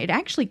 10, it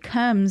actually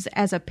comes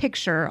as a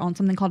picture on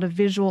something called a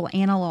visual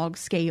analog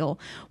scale,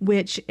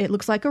 which it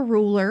looks like a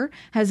ruler,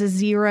 has a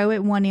 0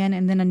 at one end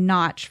and then a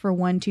notch for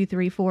 1, 2,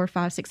 3, 4,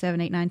 5, 6,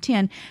 7, 8, 9,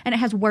 10. And it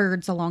has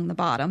words along the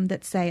bottom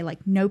that say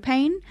like no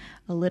pain,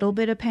 a little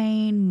bit of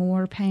pain,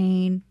 more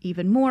pain,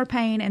 even more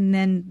pain, and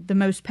then the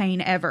most pain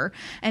ever.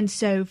 And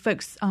so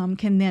folks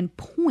can then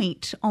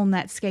point on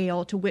that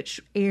scale to which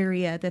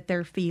area that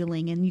they're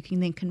feeling, and you can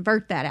then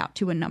convert that out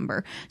to a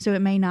number. So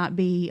it may not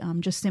be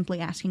just simply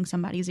asking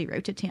somebody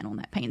 0 to 10 on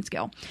that pain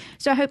scale.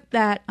 So I hope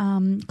that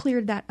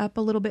cleared that up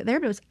a little bit there,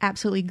 but it was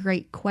absolutely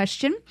great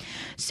question.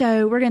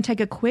 So we're going to take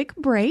a quick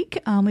break.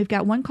 We've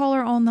got one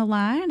caller on the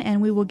line, and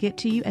we will get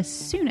to you as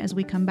soon as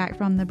we come back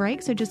from the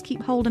break. So just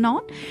keep holding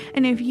on.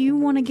 And if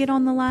you want to get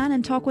on the line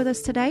and talk with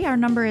us today, our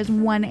number is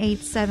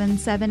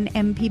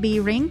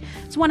 1-877-MPB-RING.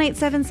 It's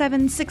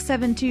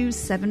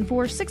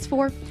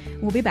 1-877-672-7464.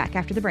 We'll be back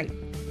after the break.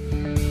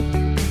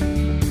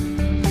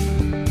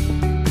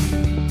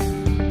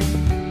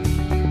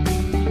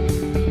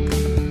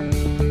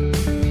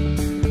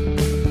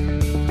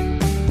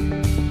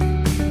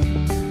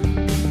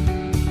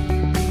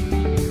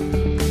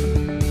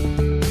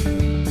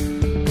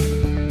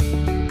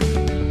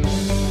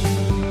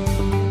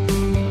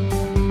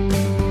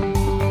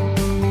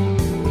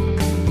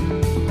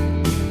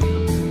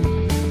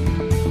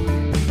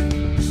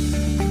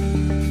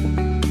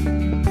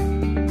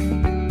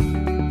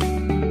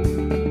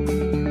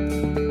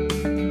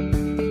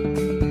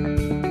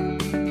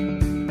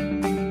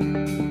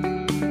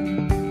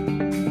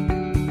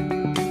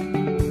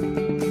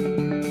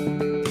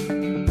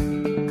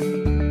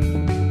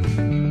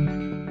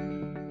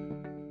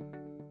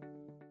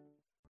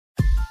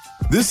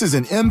 This is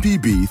an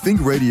MPB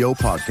Think Radio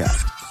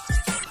podcast.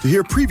 To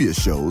hear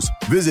previous shows,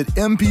 visit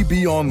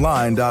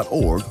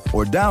mpbonline.org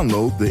or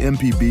download the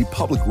MPB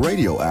Public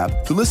Radio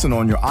app to listen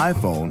on your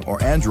iPhone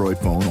or Android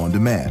phone on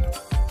demand.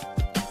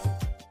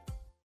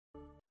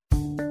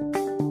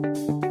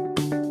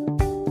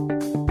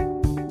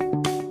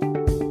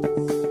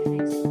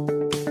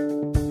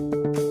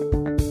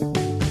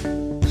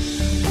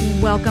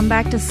 Welcome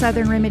back to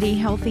Southern Remedy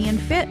Healthy and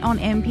Fit on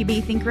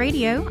MPB Think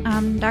Radio.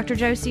 I'm Dr.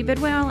 Josie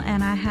Bidwell,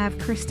 and I have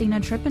Christina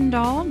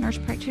Treppendahl, nurse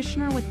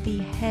practitioner with the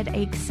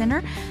Headache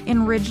Center in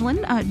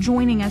Ridgeland,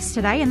 joining us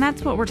today. And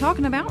that's what we're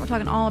talking about. We're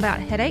talking all about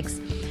headaches.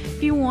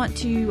 If you want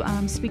to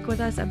speak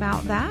with us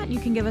about that, you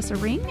can give us a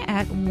ring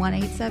at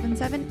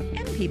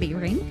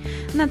 1-877-MPB-RING.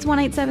 And that's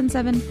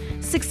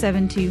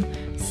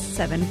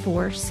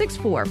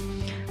 1-877-672-7464.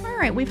 All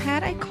right, we've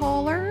had a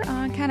caller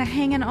kind of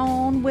hanging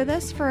on with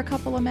us for a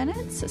couple of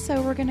minutes,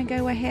 so we're going to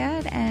go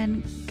ahead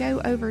and go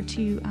over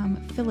to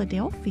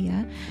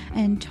Philadelphia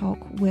and talk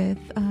with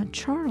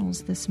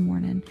Charles this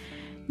morning.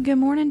 Good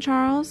morning,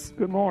 Charles.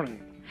 Good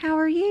morning. How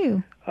are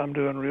you? I'm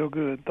doing real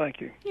good, thank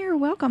you. You're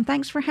welcome.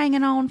 Thanks for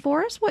hanging on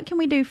for us. What can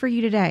we do for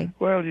you today?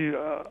 Well, you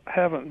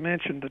haven't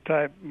mentioned the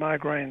type of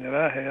migraine that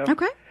I have.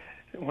 Okay.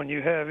 When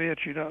you have it,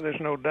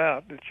 there's no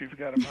doubt that you've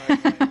got a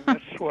migraine.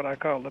 That's what I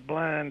call the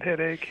blind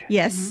headache.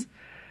 Yes. Mm-hmm.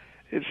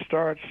 It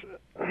starts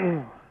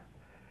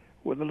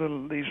with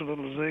these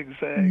little zigzags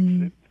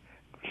that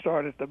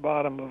start at the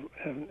bottom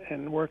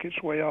and work its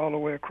way all the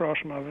way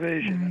across my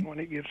vision. Mm-hmm. And when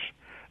it gets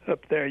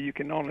up there, you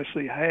can only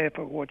see half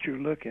of what you're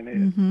looking at.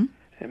 Mm-hmm.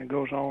 And it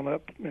goes on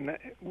up and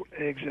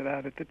exit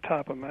out at the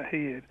top of my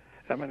head.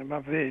 My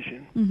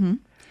vision. Mm-hmm.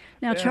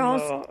 Now,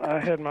 Charles, I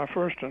had my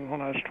first one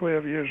when I was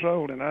 12 years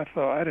old, and I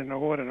thought I didn't know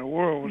what in the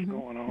world was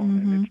going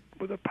on.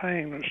 And the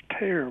pain was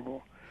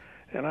terrible,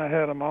 and I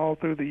had them all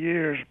through the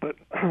years. But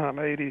I'm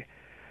 80,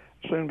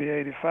 soon be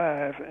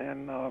 85,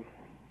 and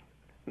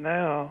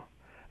now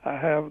I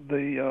have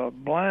the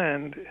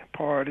blind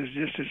part is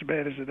just as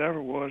bad as it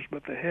ever was,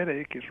 but the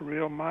headache is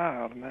real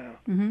mild now.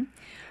 Mm-hmm.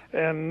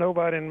 And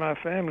nobody in my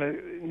family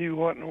knew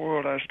what in the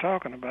world I was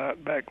talking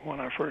about back when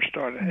I first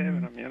started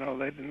having them.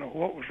 They didn't know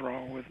what was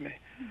wrong with me.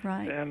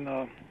 Right. And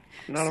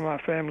none of my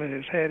family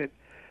has had it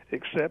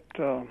except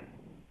a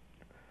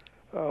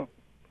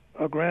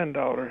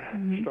granddaughter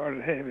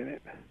started having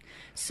it.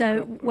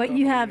 So what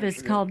you have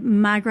is called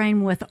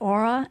migraine with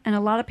aura, and a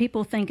lot of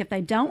people think if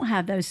they don't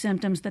have those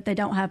symptoms that they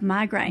don't have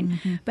migraine.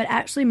 Mm-hmm. But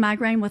actually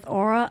migraine with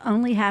aura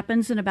only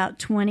happens in about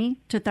 20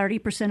 to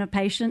 30% of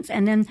patients,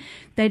 and then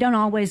they don't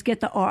always get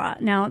the aura.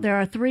 Now, there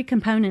are three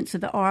components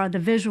of the aura, the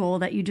visual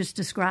that you just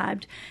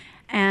described.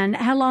 And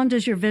how long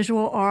does your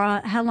visual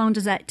aura, how long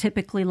does that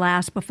typically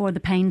last before the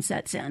pain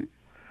sets in?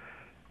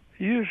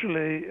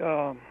 Usually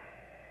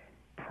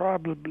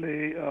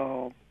probably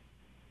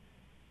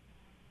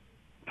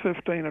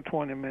 15 or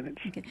 20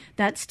 minutes. Okay.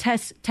 That's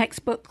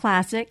textbook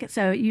classic,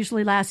 so it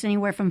usually lasts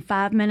anywhere from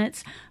 5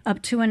 minutes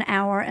up to an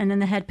hour, and then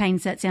the head pain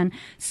sets in.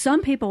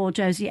 Some people,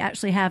 Josie,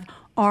 actually have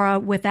aura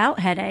without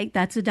headache.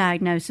 That's a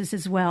diagnosis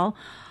as well.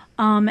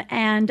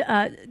 And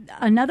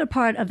another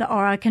part of the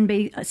aura can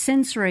be a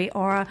sensory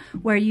aura,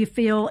 where you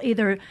feel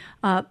either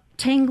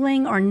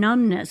tingling or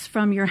numbness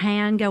from your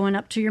hand going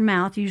up to your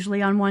mouth,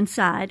 usually on one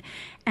side,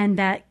 and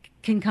that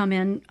can come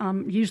in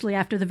usually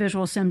after the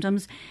visual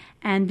symptoms.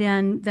 and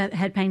then the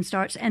head pain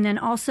starts. And then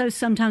also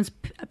sometimes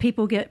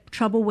people get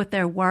trouble with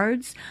their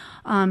words.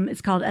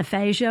 It's called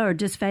aphasia or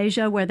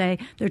dysphagia, where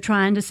they're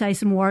trying to say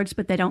some words,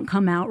 but they don't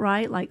come out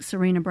right, like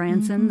Serena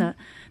Branson,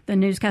 the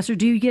newscaster.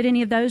 Do you get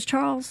any of those,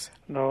 Charles?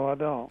 No, I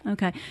don't.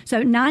 Okay.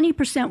 So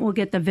 90% will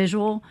get the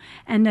visual,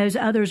 and those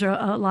others are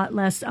a lot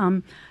less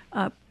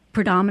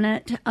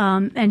predominant.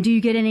 And do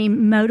you get any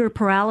motor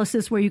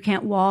paralysis where you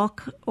can't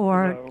walk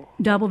or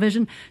double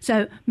vision?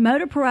 So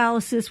motor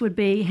paralysis would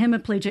be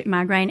hemiplegic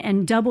migraine,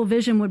 and double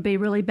vision would be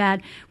really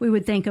bad. We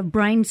would think of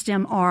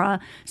brainstem aura.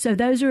 So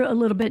those are a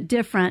little bit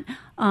different,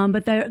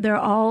 but they're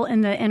all in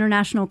the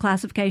International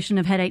Classification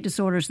of Headache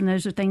Disorders, and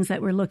those are things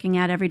that we're looking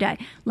at every day.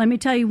 Let me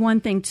tell you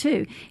one thing,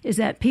 too, is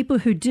that people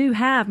who do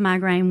have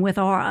migraine with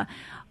aura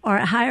are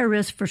at higher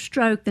risk for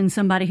stroke than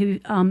somebody who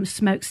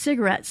smokes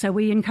cigarettes. So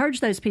we encourage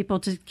those people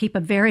to keep a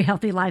very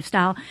healthy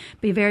lifestyle,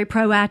 be very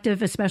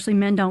proactive, especially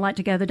men don't like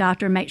to go to the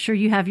doctor. Make sure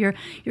you have your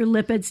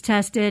lipids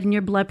tested and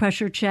your blood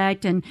pressure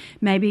checked, and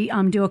maybe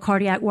do a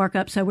cardiac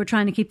workup. So we're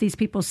trying to keep these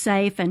people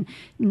safe and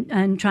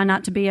try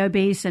not to be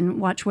obese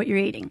and watch what you're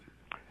eating.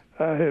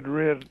 I had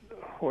read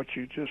what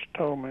you just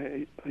told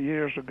me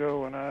years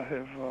ago, and I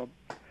have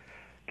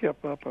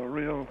kept up a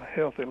real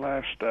healthy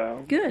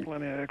lifestyle. Good.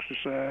 Plenty of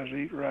exercise,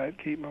 eat right,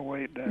 keep my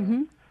weight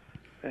down.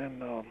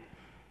 And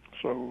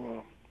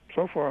so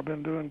far I've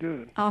been doing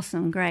good.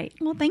 Awesome. Great.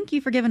 Well, thank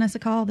you for giving us a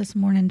call this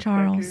morning,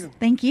 Charles.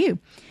 Thank you.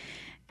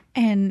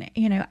 And,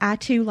 I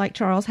too, like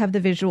Charles, have the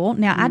visual.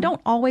 Now, I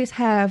don't always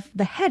have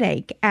the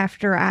headache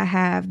after I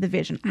have the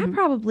vision. I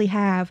probably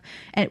have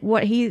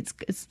what he's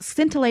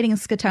scintillating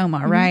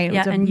scotoma, right?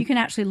 Yeah, and you can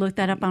actually look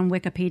that up on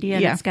Wikipedia,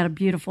 and it's got a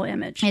beautiful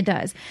image. It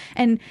does.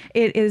 And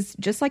it is,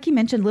 just like you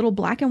mentioned, little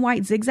black and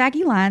white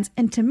zigzaggy lines.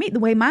 And to me, the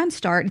way mine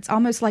start, it's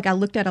almost like I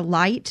looked at a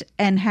light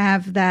and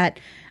have that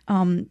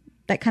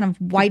that kind of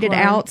whited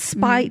out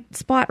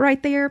spot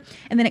right there.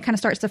 And then it kind of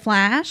starts to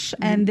flash.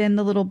 And then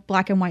the little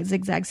black and white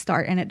zigzags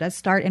start. And it does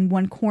start in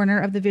one corner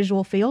of the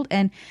visual field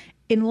and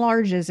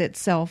enlarges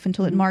itself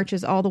until it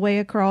marches all the way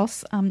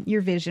across your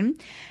vision.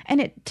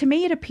 And to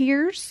me, it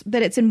appears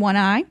that it's in one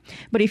eye.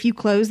 But if you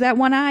close that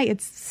one eye,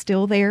 it's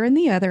still there in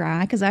the other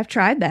eye, because I've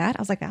tried that.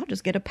 I was like, I'll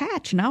just get a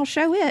patch and I'll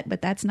show it.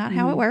 But that's not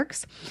how it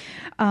works.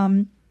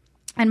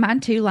 And mine,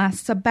 too,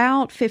 lasts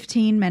about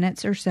 15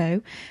 minutes or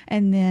so.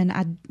 And then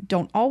I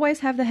don't always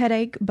have the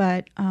headache,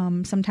 but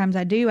sometimes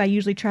I do. I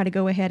usually try to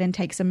go ahead and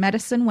take some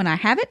medicine when I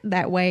have it.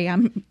 That way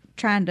I'm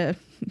trying to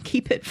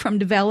keep it from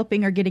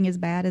developing or getting as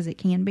bad as it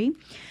can be.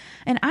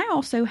 And I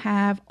also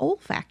have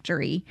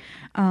olfactory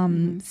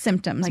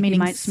symptoms, like meaning you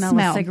might smell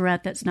a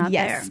cigarette that's not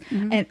there.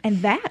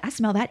 And that, I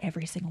smell that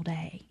every single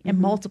day and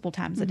multiple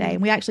times a day.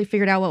 And we actually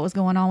figured out what was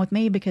going on with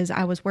me because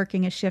I was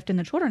working a shift in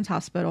the children's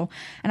hospital,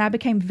 and I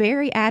became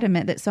very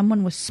adamant that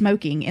someone was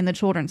smoking in the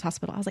children's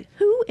hospital. I was like,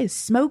 who is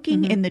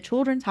smoking in the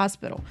children's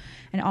hospital?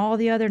 And all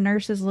the other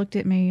nurses looked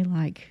at me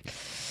like...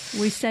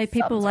 We say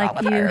people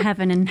like you have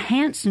an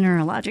enhanced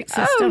neurologic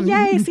system. Oh,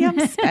 yay. See,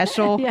 I'm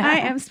special. I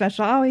am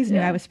special. I always knew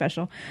I was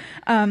special.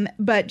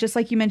 But just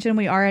like you mentioned,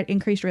 we are at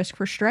increased risk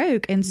for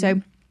stroke. And so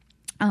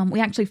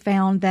we actually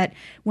found that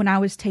when I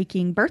was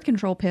taking birth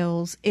control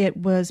pills, it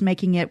was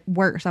making it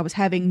worse. I was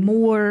having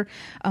more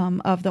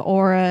of the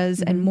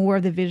auras and more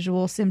of the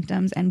visual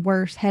symptoms and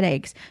worse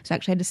headaches. So I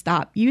actually had to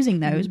stop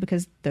using those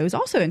because those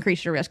also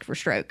increase your risk for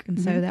stroke. And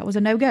so that was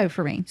a no-go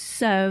for me.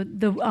 So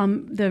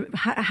the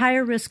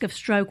higher risk of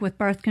stroke with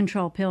birth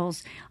control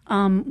pills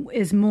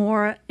is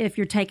more if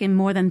you're taking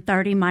more than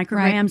 30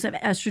 micrograms of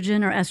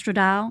estrogen or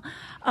estradiol.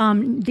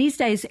 These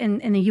days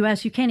in the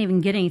U.S., you can't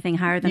even get anything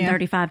higher than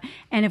 35.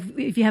 And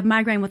if you have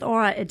migraine with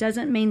aura, it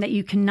doesn't mean that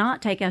you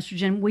cannot take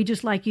estrogen. We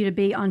just like you to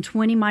be on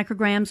 20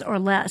 micrograms or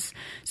less.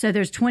 So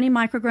there's 20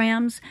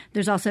 micrograms.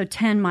 There's also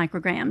 10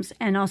 micrograms,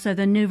 and also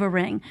the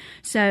NuvaRing.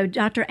 So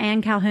Dr.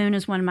 Ann Calhoun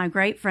is one of my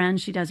great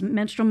friends. She does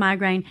menstrual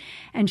migraine,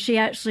 and she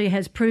actually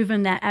has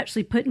proven that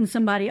actually putting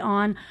somebody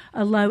on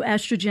a low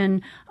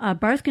estrogen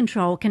birth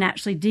control can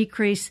actually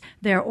decrease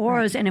their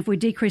auras. And if we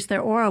decrease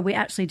their aura, we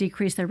actually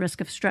decrease their risk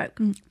of stroke.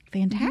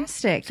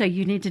 Fantastic. So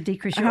you need to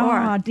decrease your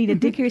aura. I need to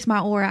decrease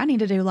my aura. I need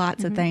to do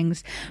lots of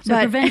things. So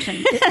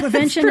prevention.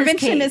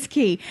 Prevention is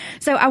key.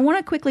 So I want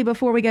to quickly,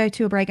 before we go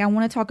to a break, I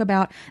want to talk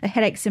about a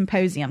headache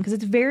symposium because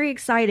it's very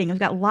exciting. We've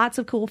got lots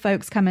of cool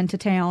folks coming to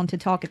town to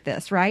talk at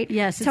this, right?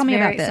 Yes, Tell me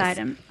about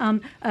exciting.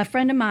 A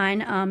friend of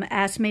mine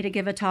asked me to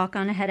give a talk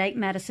on headache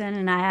medicine,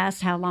 and I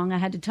asked how long I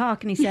had to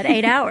talk, and he said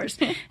 8 hours.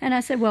 And I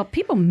said, well,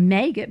 people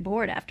may get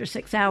bored after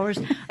 6 hours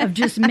of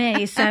just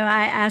me. So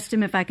I asked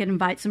him if I could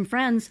invite some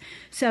friends.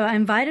 So I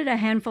invited a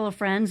handful of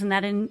friends, and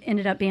that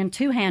ended up being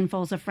 2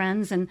 handfuls of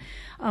friends. And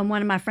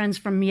one of my friends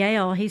from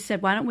Yale, he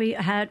said, why don't we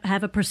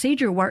have a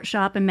procedure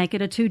workshop and make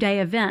it a 2-day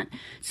event?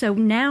 So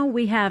now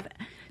we have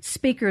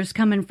speakers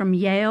coming from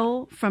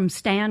Yale, from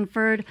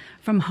Stanford,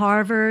 from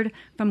Harvard,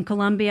 from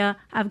Columbia.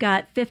 I've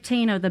got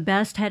 15 of the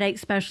best headache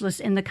specialists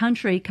in the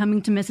country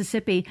coming to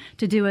Mississippi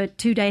to do a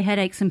 2-day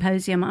headache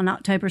symposium on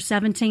October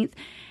 17th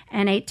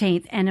and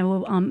 18th. And it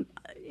will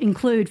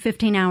include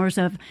 15 hours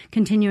of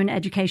continuing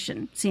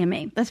education,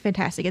 CME. That's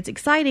fantastic. It's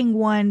exciting,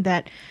 one,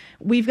 that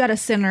we've got a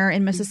center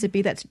in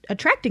Mississippi that's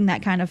attracting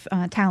that kind of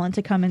talent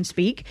to come and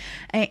speak,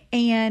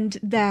 and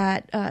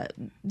that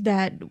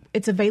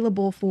it's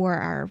available for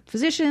our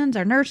physicians,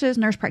 our nurses,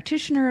 nurse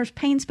practitioners,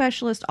 pain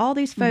specialists. All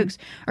these folks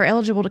are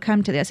eligible to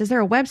come to this. Is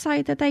there a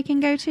website that they can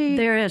go to?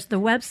 There is. The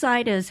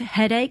website is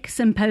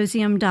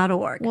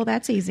headachesymposium.org. Well,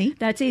 that's easy.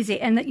 That's easy.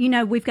 And,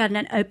 we've got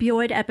an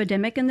opioid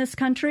epidemic in this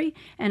country,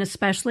 and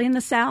especially in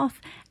the South.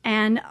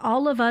 And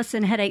all of us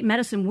in headache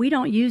medicine, we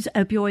don't use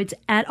opioids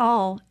at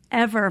all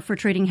ever for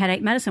treating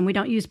headache medicine. We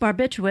don't use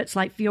barbiturates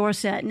like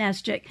Fioricet and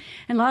Esgic.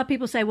 And a lot of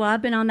people say, well,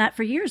 I've been on that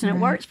for years and it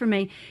works for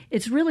me.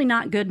 It's really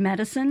not good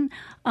medicine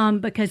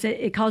because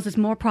it causes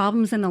more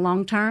problems in the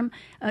long term.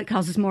 It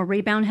causes more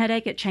rebound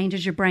headache. It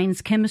changes your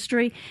brain's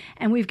chemistry.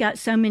 And we've got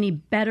so many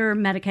better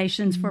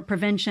medications for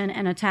prevention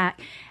and attack.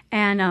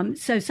 And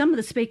so some of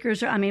the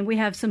speakers we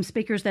have some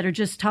speakers that are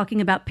just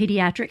talking about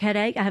pediatric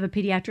headache. I have a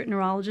pediatric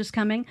neurologist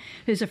coming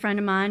who's a friend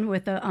of mine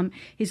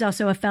he's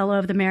also a fellow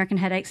of the American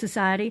Headache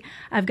Society.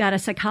 I've got a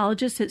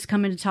psychologist that's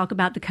coming to talk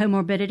about the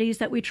comorbidities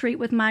that we treat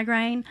with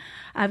migraine.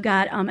 I've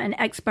got an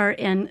expert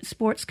in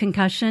sports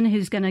concussion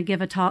who's going to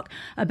give a talk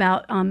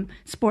about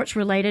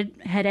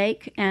sports-related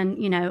headache and,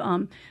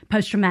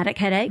 post-traumatic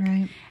headache.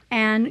 Right.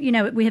 And,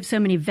 we have so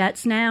many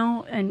vets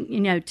now and,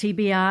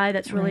 TBI,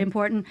 that's really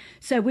important.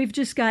 So we've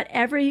just got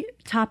every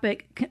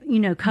topic,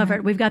 covered.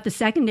 Right. We've got the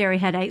secondary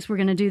headaches. We're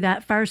going to do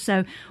that first.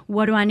 So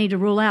what do I need to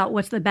rule out?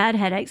 What's the bad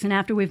headaches? And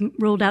after we've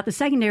ruled out the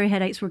secondary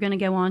headaches, we're going to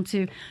go on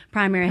to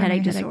primary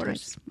headache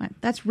disorders. Right.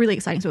 That's really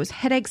exciting. So it's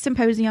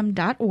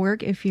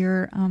headachesymposium.org if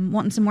you're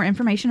wanting some more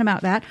information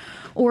about that.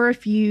 Or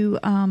if you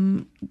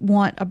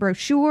want a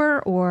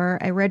brochure or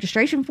a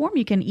registration form,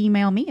 you can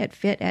email me at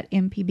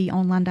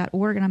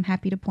fit@mpbonline.org, and I'm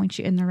happy to point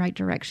you in the right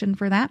direction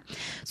for that.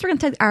 So we're going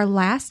to take our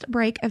last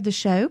break of the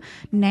show.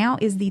 Now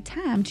is the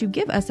time to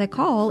give us a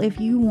call if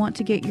you want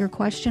to get your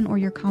question or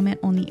your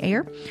comment on the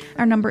air.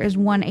 Our number is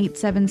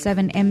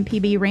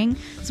 1-877-MPB-RING.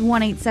 It's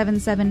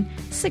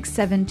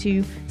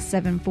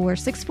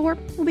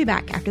 1-877-672-7464. We'll be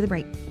back after the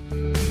break.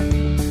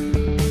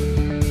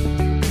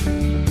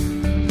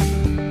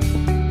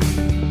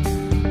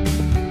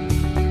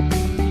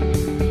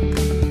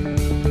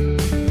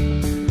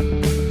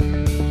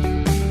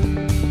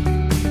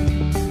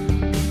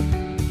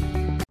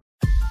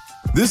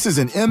 This is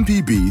an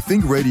MPB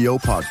Think Radio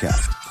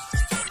podcast.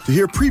 To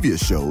hear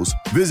previous shows,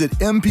 visit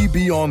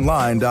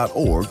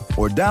mpbonline.org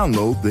or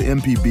download the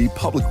MPB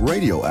Public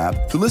Radio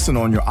app to listen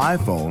on your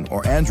iPhone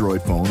or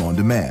Android phone on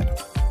demand.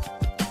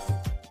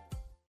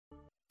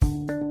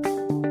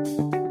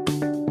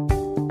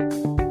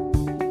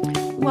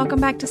 Welcome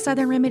back to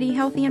Southern Remedy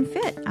Healthy and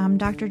Fit. I'm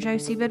Dr.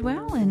 Josie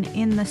Bidwell, and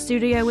in the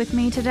studio with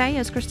me today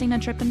is Christina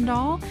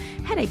Treppendahl,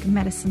 headache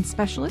medicine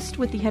specialist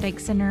with the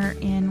Headache Center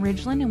in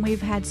Ridgeland, and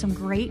we've had some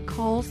great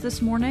calls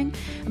this morning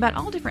about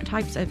all different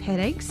types of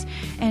headaches.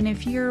 And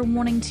if you're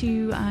wanting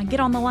to get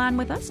on the line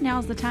with us,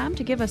 now's the time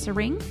to give us a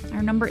ring.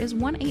 Our number is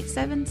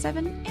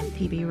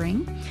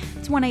 1-877-MPB-RING.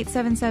 It's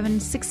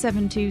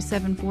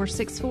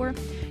 1-877-672-7464.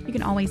 You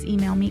can always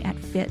email me at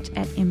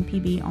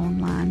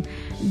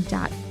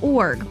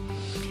fit@mpbonline.org.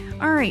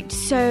 All right,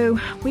 so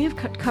we have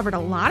covered a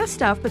lot of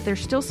stuff, but there's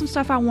still some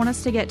stuff I want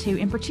us to get to,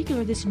 in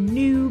particular this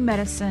new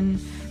medicine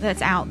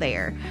that's out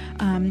there.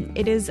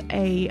 It is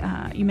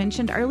you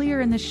mentioned earlier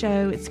in the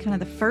show, it's kind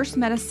of the first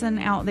medicine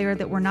out there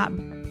that we're not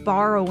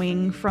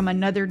borrowing from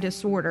another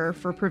disorder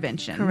for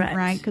prevention. Correct.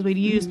 Right? Because we'd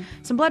use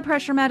some blood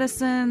pressure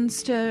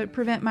medicines to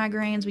prevent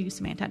migraines. We use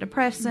some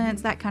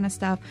antidepressants, that kind of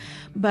stuff.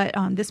 But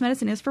this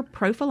medicine is for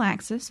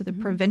prophylaxis, so the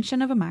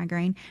prevention of a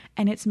migraine,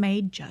 and it's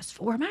made just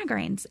for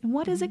migraines. And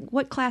what is it?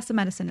 What class of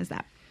medicine is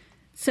that?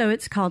 So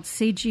it's called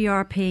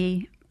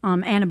CGRP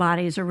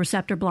antibodies or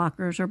receptor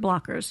blockers or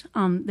blockers.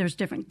 There's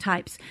different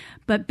types.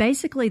 But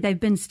basically, they've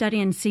been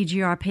studying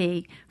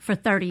CGRP for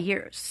 30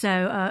 years.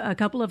 So a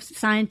couple of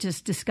scientists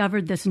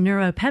discovered this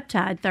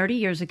neuropeptide 30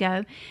 years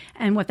ago.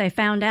 And what they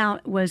found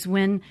out was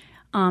when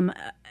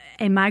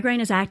a migraine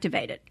is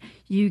activated,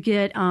 you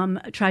get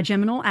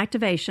trigeminal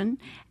activation,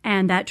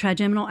 and that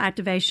trigeminal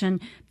activation,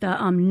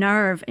 the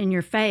nerve in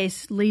your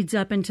face leads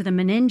up into the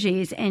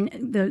meninges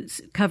and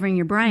covering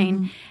your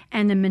brain.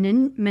 And the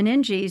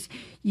meninges,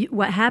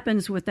 what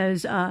happens with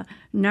those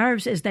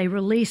nerves is they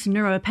release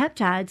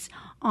neuropeptides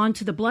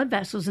onto the blood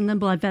vessels, and the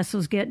blood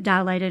vessels get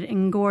dilated,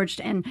 engorged,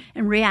 and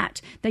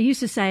react. They used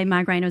to say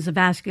migraine was a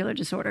vascular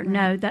disorder.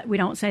 No, that we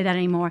don't say that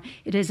anymore.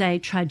 It is a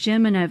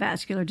trigeminal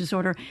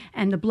disorder,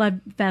 and the blood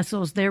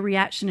vessels, their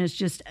reaction is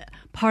just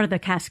part of the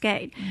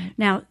cascade.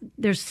 Now,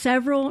 there's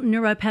several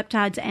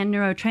neuropeptides and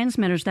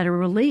neurotransmitters that are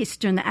released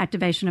during the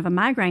activation of a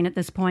migraine at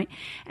this point,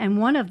 and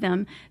one of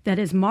them that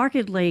is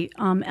markedly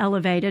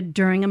elevated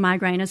during a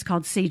migraine is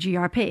called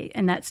CGRP,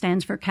 and that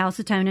stands for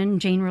calcitonin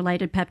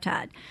gene-related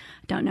peptide.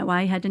 Don't know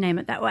why he had to name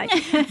it that way.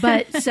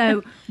 But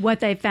so what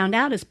they found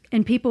out is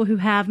in people who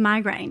have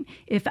migraine,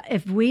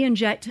 if we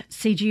inject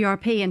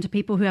CGRP into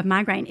people who have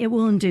migraine, it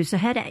will induce a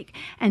headache.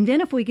 And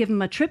then if we give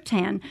them a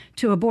triptan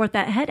to abort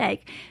that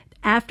headache,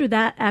 After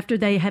that, after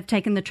they have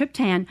taken the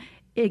triptan,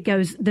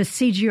 the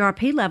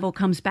CGRP level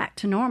comes back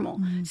to normal.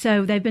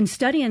 So they've been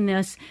studying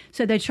this.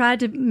 So they tried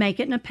to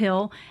make it in a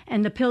pill,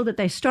 and the pill that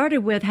they started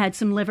with had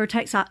some liver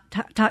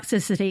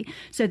toxicity.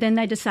 So then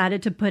they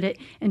decided to put it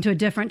into a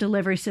different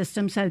delivery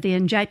system. So the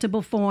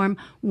injectable form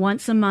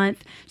once a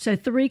month. So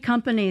 3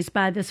 companies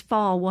by this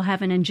fall will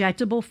have an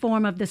injectable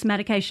form of this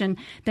medication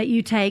that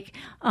you take,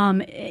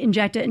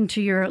 inject it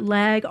into your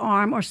leg,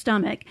 arm, or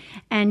stomach,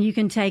 and you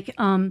can take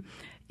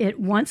it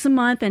once a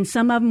month, and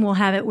some of them will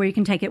have it where you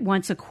can take it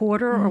once a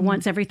quarter or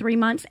once every 3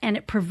 months, and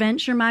it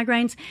prevents your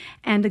migraines.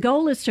 And the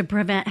goal is to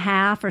prevent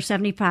half or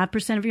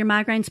 75% of your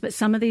migraines, but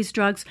some of these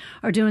drugs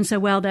are doing so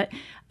well that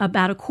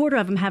about a quarter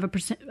of them have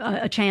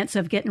a chance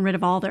of getting rid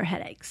of all their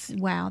headaches.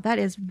 Wow, that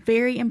is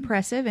very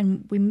impressive,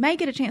 and we may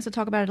get a chance to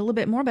talk about it a little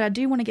bit more, but I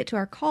do want to get to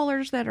our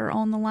callers that are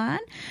on the line.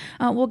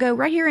 We'll go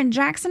right here in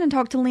Jackson and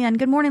talk to Lynn.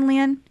 Good morning,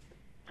 Lynn.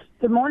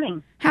 Good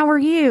morning. How are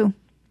you?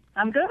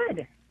 I'm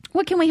good.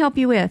 What can we help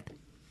you with?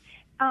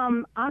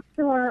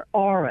 Ocular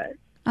auras,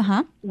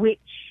 which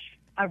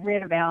I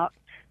read about,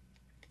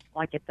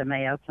 like at the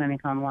Mayo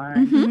Clinic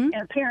online, and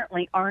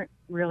apparently aren't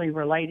really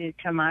related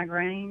to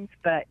migraines,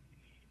 but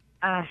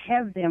I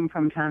have them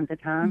from time to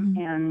time,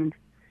 and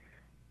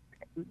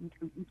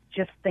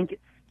just think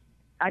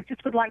I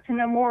just would like to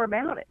know more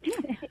about it,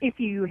 if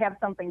you have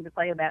something to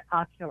say about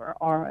ocular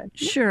auras.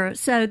 Sure.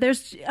 So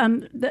there's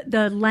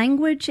the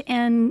language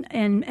in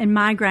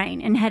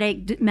migraine and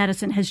headache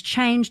medicine has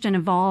changed and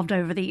evolved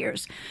over the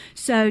years.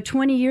 So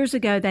 20 years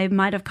ago, they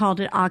might have called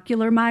it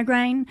ocular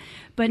migraine,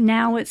 but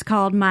now it's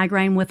called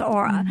migraine with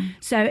aura.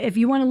 So if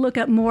you want to look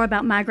up more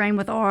about migraine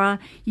with aura,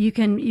 you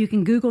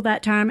can Google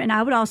that term. And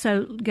I would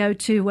also go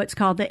to what's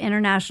called the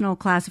International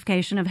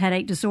Classification of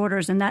Headache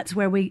Disorders, and that's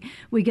where we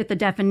get the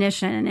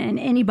definition.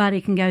 And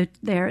anybody can go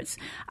there. It's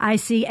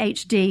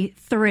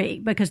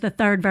ICHD-3 because the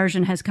third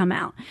version has come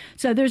out.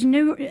 So there's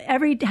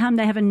every time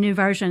they have a new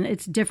version,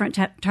 it's different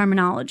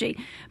terminology.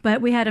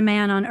 But we had a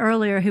man on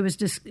earlier who was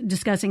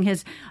discussing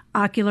his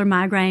ocular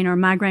migraine or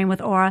migraine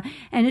with aura,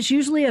 and it's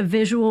usually a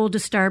visual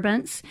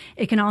disturbance.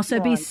 It can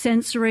also be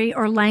sensory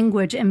or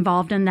language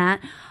involved in that.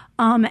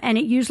 And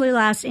it usually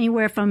lasts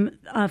anywhere from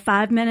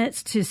 5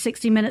 minutes to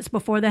 60 minutes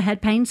before the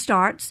head pain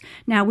starts.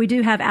 Now, we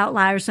do have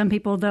outliers. Some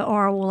people, the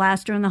aura will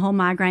last during the whole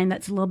migraine.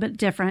 That's a little bit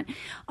different.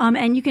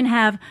 And you can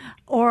have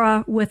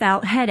aura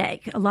without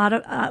headache.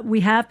 We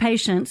have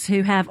patients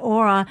who have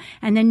aura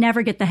and they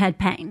never get the head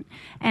pain.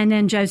 And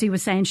then Josie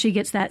was saying she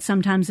gets that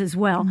sometimes as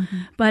well.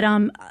 But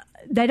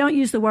they don't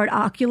use the word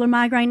ocular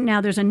migraine.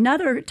 Now, there's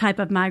another type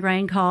of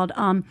migraine called,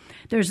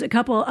 there's a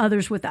couple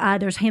others with the eye.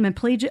 There's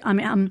hemiplegic,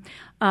 and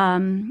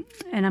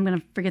I'm going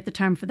to forget the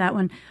term for that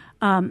one.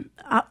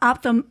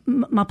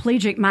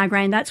 Ophthalmoplegic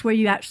migraine. That's where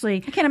you actually...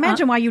 I can't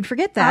imagine why you'd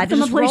forget that.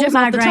 Ophthalmoplegic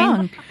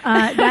migraine.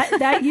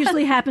 That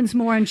usually happens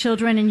more in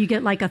children, and you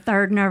get like a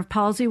third nerve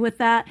palsy with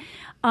that.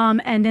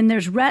 And then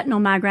there's retinal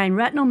migraine.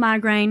 Retinal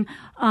migraine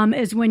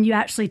is when you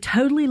actually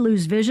totally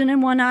lose vision in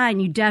one eye, and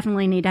you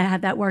definitely need to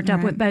have that worked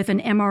up with both an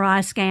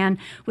MRI scan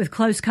with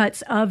close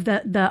cuts of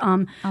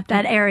that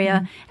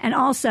area, and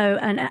also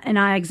an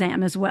eye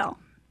exam as well.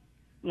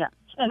 Yeah,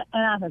 and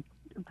I have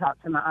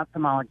talked to my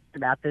ophthalmologist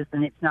about this,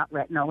 and it's not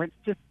retinal.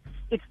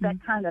 It's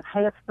that kind of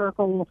half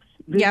circle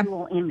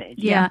visual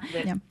image that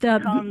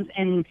comes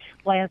and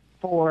lasts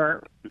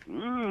for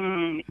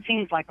it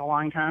seems like a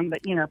long time,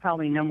 but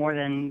probably no more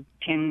than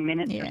 10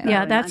 minutes.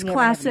 Yeah, that's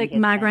classic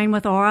migraine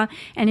with aura.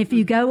 And if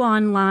you go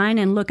online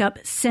and look up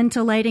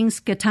scintillating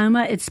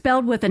scotoma, it's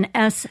spelled with an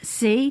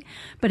SC,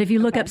 but if you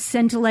look up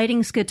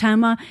scintillating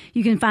scotoma,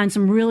 you can find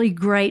some really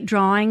great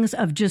drawings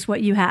of just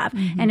what you have.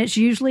 And it's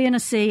usually in a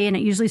C, and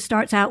it usually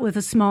starts out with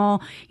a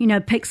small,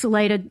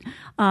 pixelated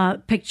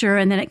picture,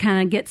 and then it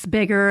kind of gets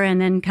bigger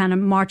and then kind of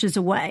marches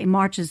away.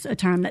 March is a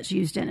term that's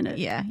used in it.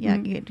 Yeah.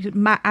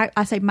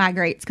 I say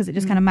migrates because it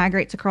just kind of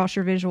migrates across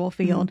your visual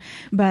field.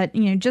 But,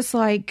 just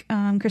like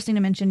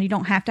Christina mentioned, you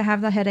don't have to have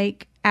the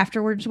headache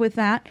afterwards with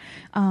that.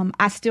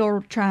 I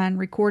still try and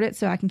record it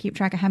so I can keep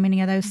track of how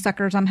many of those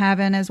suckers I'm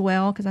having as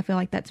well, because I feel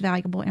like that's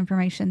valuable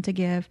information to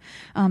give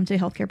to a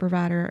healthcare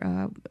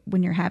provider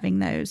when you're having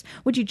those.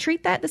 Would you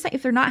treat that the same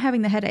if they're not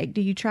having the headache?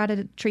 Do you try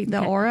to treat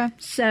the aura?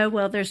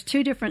 So, there's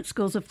two different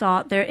schools of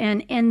thought. They're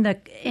in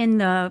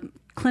the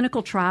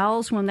clinical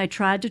trials when they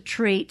tried to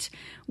treat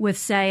with,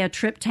 say, a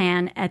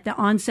triptan at the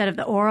onset of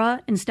the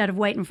aura instead of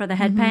waiting for the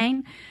head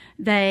pain.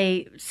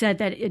 They said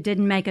that it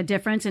didn't make a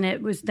difference, and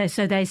they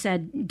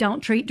said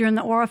don't treat during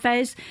the aura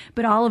phase.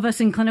 But all of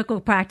us in clinical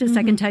practice,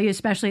 I can tell you,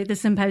 especially at the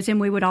symposium,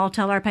 we would all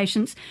tell our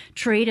patients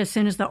treat as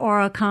soon as the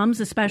aura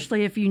comes,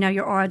 especially if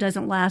your aura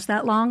doesn't last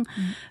that long,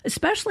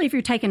 especially if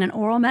you're taking an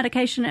oral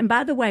medication. And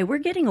by the way, we're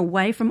getting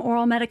away from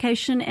oral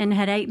medication in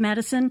headache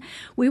medicine.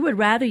 We would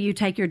rather you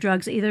take your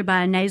drugs either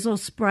by a nasal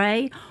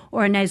spray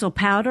or a nasal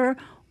powder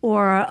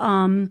or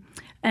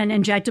an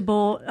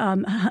injectable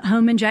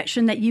home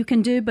injection that you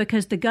can do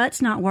because the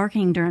gut's not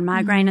working during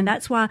migraine. And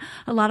that's why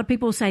a lot of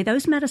people say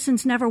those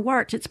medicines never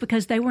worked. It's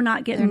because they were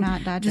not getting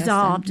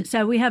dissolved.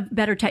 So we have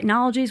better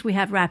technologies. We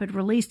have rapid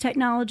release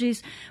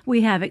technologies.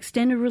 We have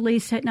extended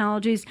release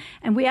technologies.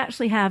 And we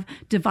actually have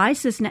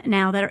devices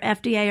now that are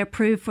FDA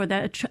approved for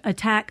the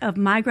attack of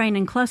migraine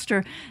and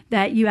cluster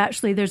that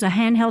there's a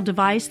handheld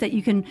device that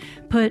you can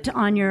put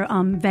on your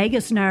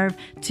vagus nerve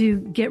to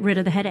get rid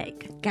of the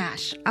headache.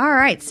 Gosh. All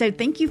right. So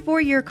thank you for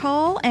your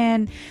call.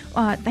 And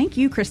thank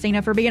you,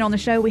 Christina, for being on the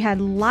show. We had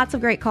lots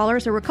of great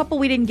callers. There were a couple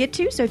we didn't get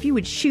to. So if you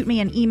would shoot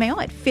me an email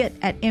at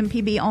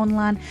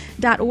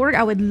fit@mpbonline.org,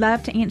 I would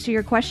love to answer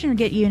your question or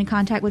get you in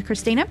contact with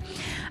Christina.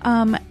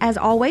 As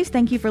always,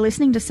 thank you for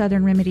listening to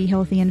Southern Remedy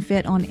Healthy and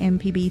Fit on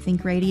MPB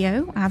Think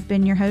Radio. I've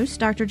been your host,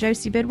 Dr.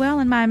 Josie Bidwell,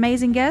 and my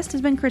amazing guest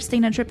has been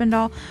Christina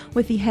Treppendahl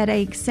with the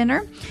Headache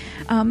Center.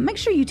 Make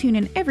sure you tune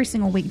in every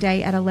single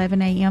weekday at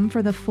 11 a.m.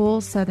 for the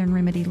full Southern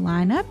Remedy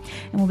lineup.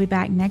 And we'll be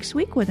back next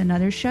week with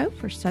another show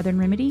for Southern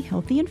Remedy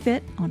Healthy and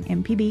Fit on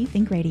MPB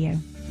Think Radio.